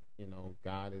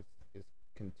God is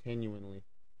continually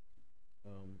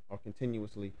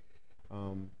continuously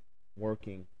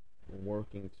working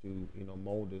to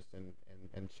mold us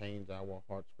and change our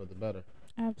hearts for the better.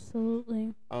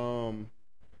 Absolutely. I'm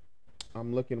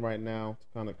looking right now to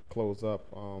kind of close up.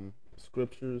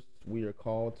 Scriptures, we are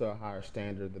called to a higher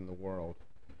standard than the world.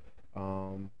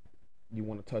 You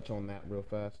want to touch on that real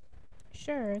fast?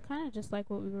 Sure. Kind of just like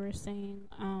what we were saying.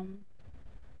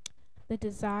 The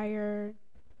desires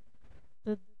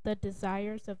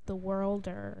of the world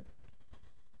are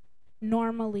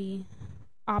normally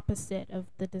opposite of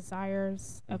the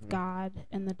desires of God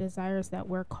and the desires that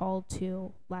we're called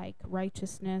to, like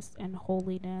righteousness and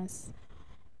holiness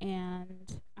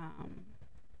and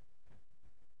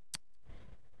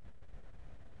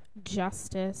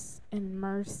justice and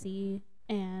mercy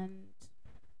and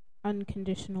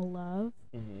unconditional love.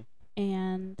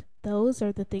 And those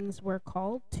are the things we're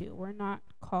called to. We're not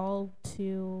called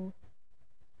to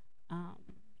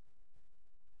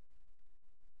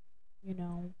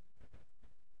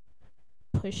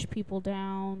push people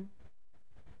down,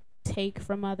 take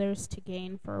from others to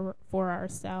gain for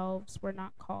ourselves. We're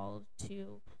not called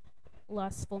to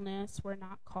lustfulness. We're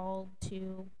not called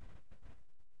to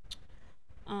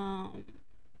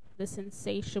this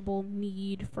insatiable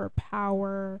need for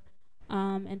power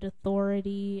and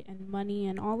authority and money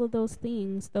and all of those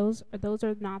things. Those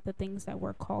are not the things that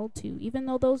we're called to, even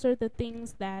though those are the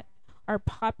things that are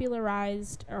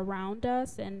popularized around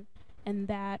us and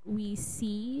that we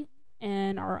see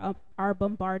and are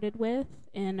bombarded with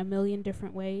in a million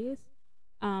different ways.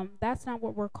 That's not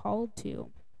what we're called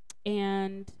to.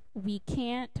 And we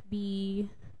can't be,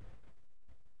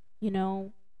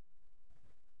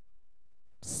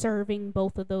 serving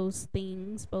both of those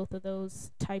things, both of those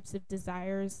types of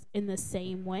desires in the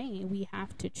same way. We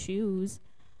have to choose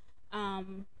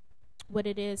what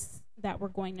it is that we're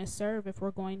going to serve, if we're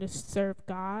going to serve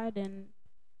God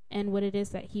and what it is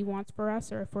that he wants for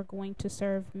us, or if we're going to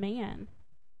serve man.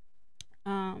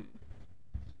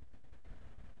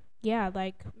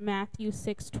 Like Matthew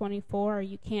 6:24,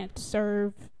 you can't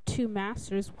serve two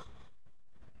masters.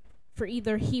 for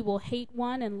either he will hate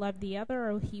one and love the other,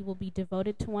 or he will be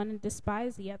devoted to one and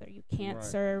despise the other. You can't Right.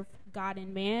 serve God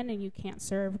and man, and you can't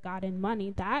serve God and money.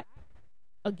 That,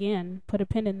 again, put a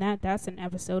pin in that. That's an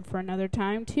episode for another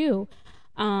time too.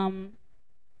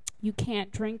 You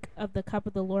can't drink of the cup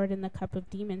of the Lord and the cup of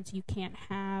demons. You can't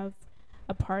have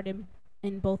a part in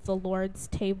both the Lord's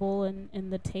table and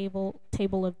in the table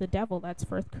of the devil. That's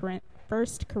 1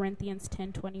 Corinthians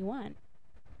 10:21.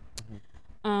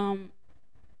 Mhm.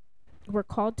 We're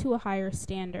called to a higher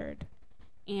standard,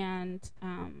 and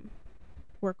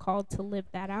we're called to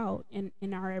live that out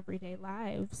in our everyday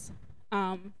lives.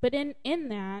 But in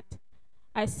that,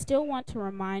 I still want to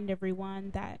remind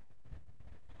everyone that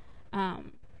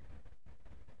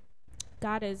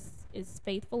God is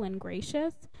faithful and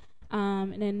gracious.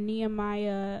 And in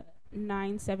Nehemiah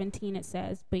 9:17 it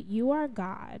says, "But you are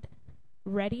God,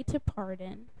 ready to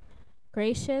pardon,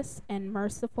 gracious and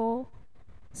merciful,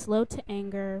 slow to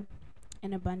anger,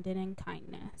 and abundant in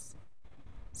kindness."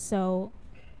 So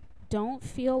don't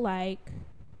feel like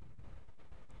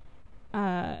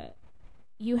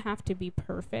you have to be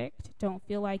perfect. Don't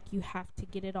feel like you have to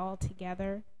get it all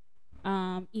together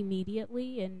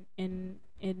immediately and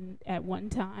at one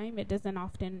time. It doesn't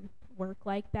often work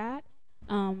like that.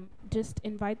 Just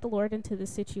invite the Lord into the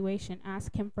situation.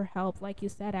 Ask him for help. Like you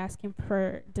said, ask him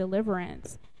for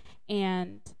deliverance.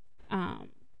 And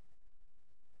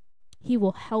he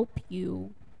will help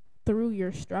you through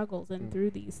your struggles and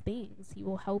through these things. He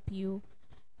will help you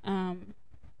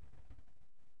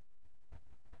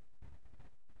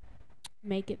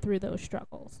make it through those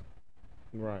struggles.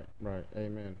 Right.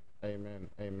 Amen.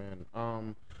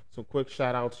 So quick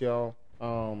shout out to y'all.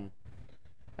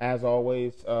 As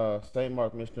always, St.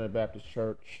 Mark Missionary Baptist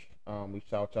Church. We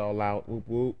shout y'all out. Whoop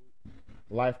whoop.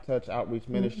 Life Touch Outreach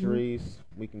Ministries.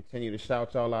 We continue to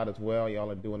shout y'all out as well. Y'all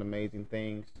are doing amazing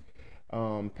things.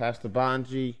 Pastor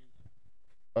Bonji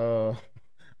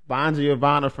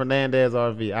Ivana Fernandez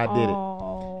RV. I did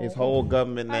it. His whole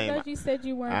government name. I thought you said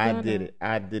you weren't I gonna. did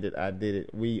it.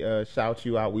 We shout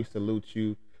you out. We salute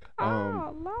you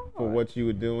for what you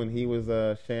were doing. He was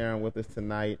sharing with us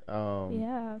tonight.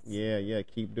 Yes. Yeah.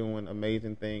 Keep doing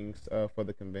amazing things for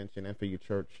the convention and for your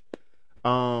church.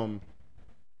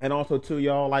 And also too,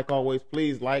 y'all, like always,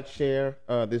 please like, share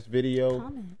this video.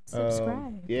 Comment,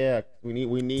 subscribe. Yeah, we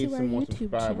need to some more YouTube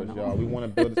subscribers, channel. y'all. We want to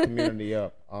build this community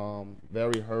up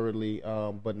very hurriedly,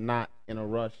 but not in a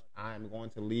rush. I'm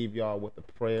going to leave y'all with a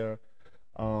prayer.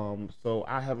 So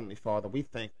our Heavenly Father, we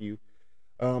thank you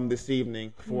this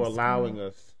evening for allowing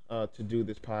us to do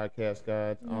this podcast,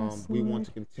 God. We want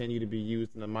to continue to be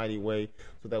used in a mighty way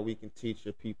so that we can teach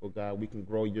your people, God. We can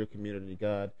grow your community,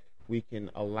 God. We can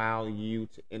allow you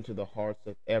to enter the hearts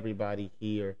of everybody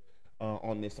here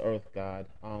on this earth, God.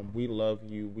 We love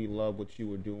you. We love what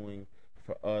you are doing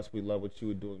for us. We love what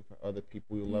you are doing for other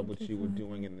people. We love what you are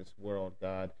doing in this world,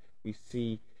 God. We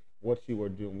see what you are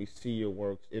doing. We see your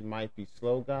works. It might be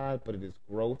slow, God, but it is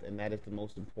growth, and that is the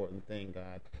most important thing,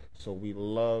 God. So we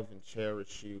love and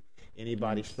cherish you.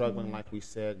 Anybody struggling, like we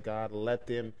said, God, let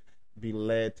them be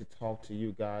led to talk to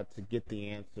you, God, to get the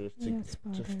answers,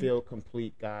 to feel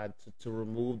complete, God, to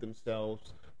remove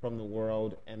themselves from the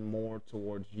world and more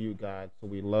towards you, God. So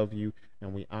we love you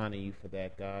and we honor you for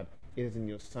that, God. It is in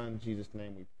your Son, Jesus'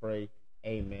 name, we pray.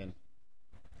 Amen.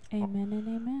 Amen and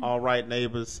amen. All right,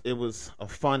 neighbors. It was a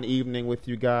fun evening with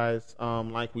you guys.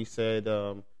 Like we said,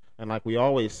 and like we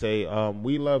always say,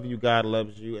 we love you, God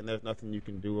loves you, and there's nothing you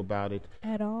can do about it.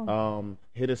 At all.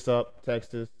 Hit us up,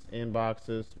 text us,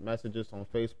 inboxes, messages on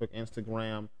Facebook,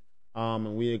 Instagram,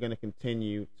 and we are going to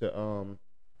continue to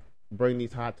bring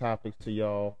these hot topics to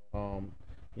y'all,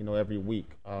 every week.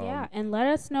 Yeah, and let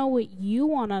us know what you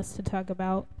want us to talk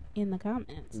about in the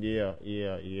comments. Yeah.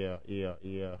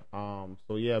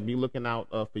 So yeah, be looking out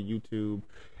for YouTube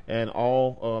and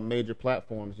all major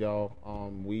platforms, y'all.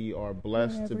 We are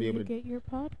blessed Wherever to be able to get your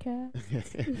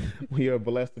podcast. We are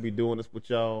blessed to be doing this with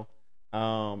y'all,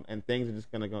 and things are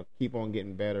just gonna keep on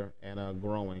getting better and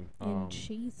growing. In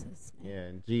Jesus' name. Yeah,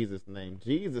 in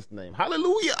Jesus' name.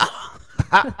 Hallelujah.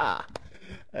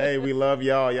 Hey, we love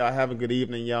y'all. Y'all have a good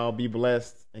evening, y'all. Be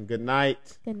blessed and good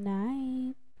night. Good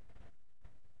night.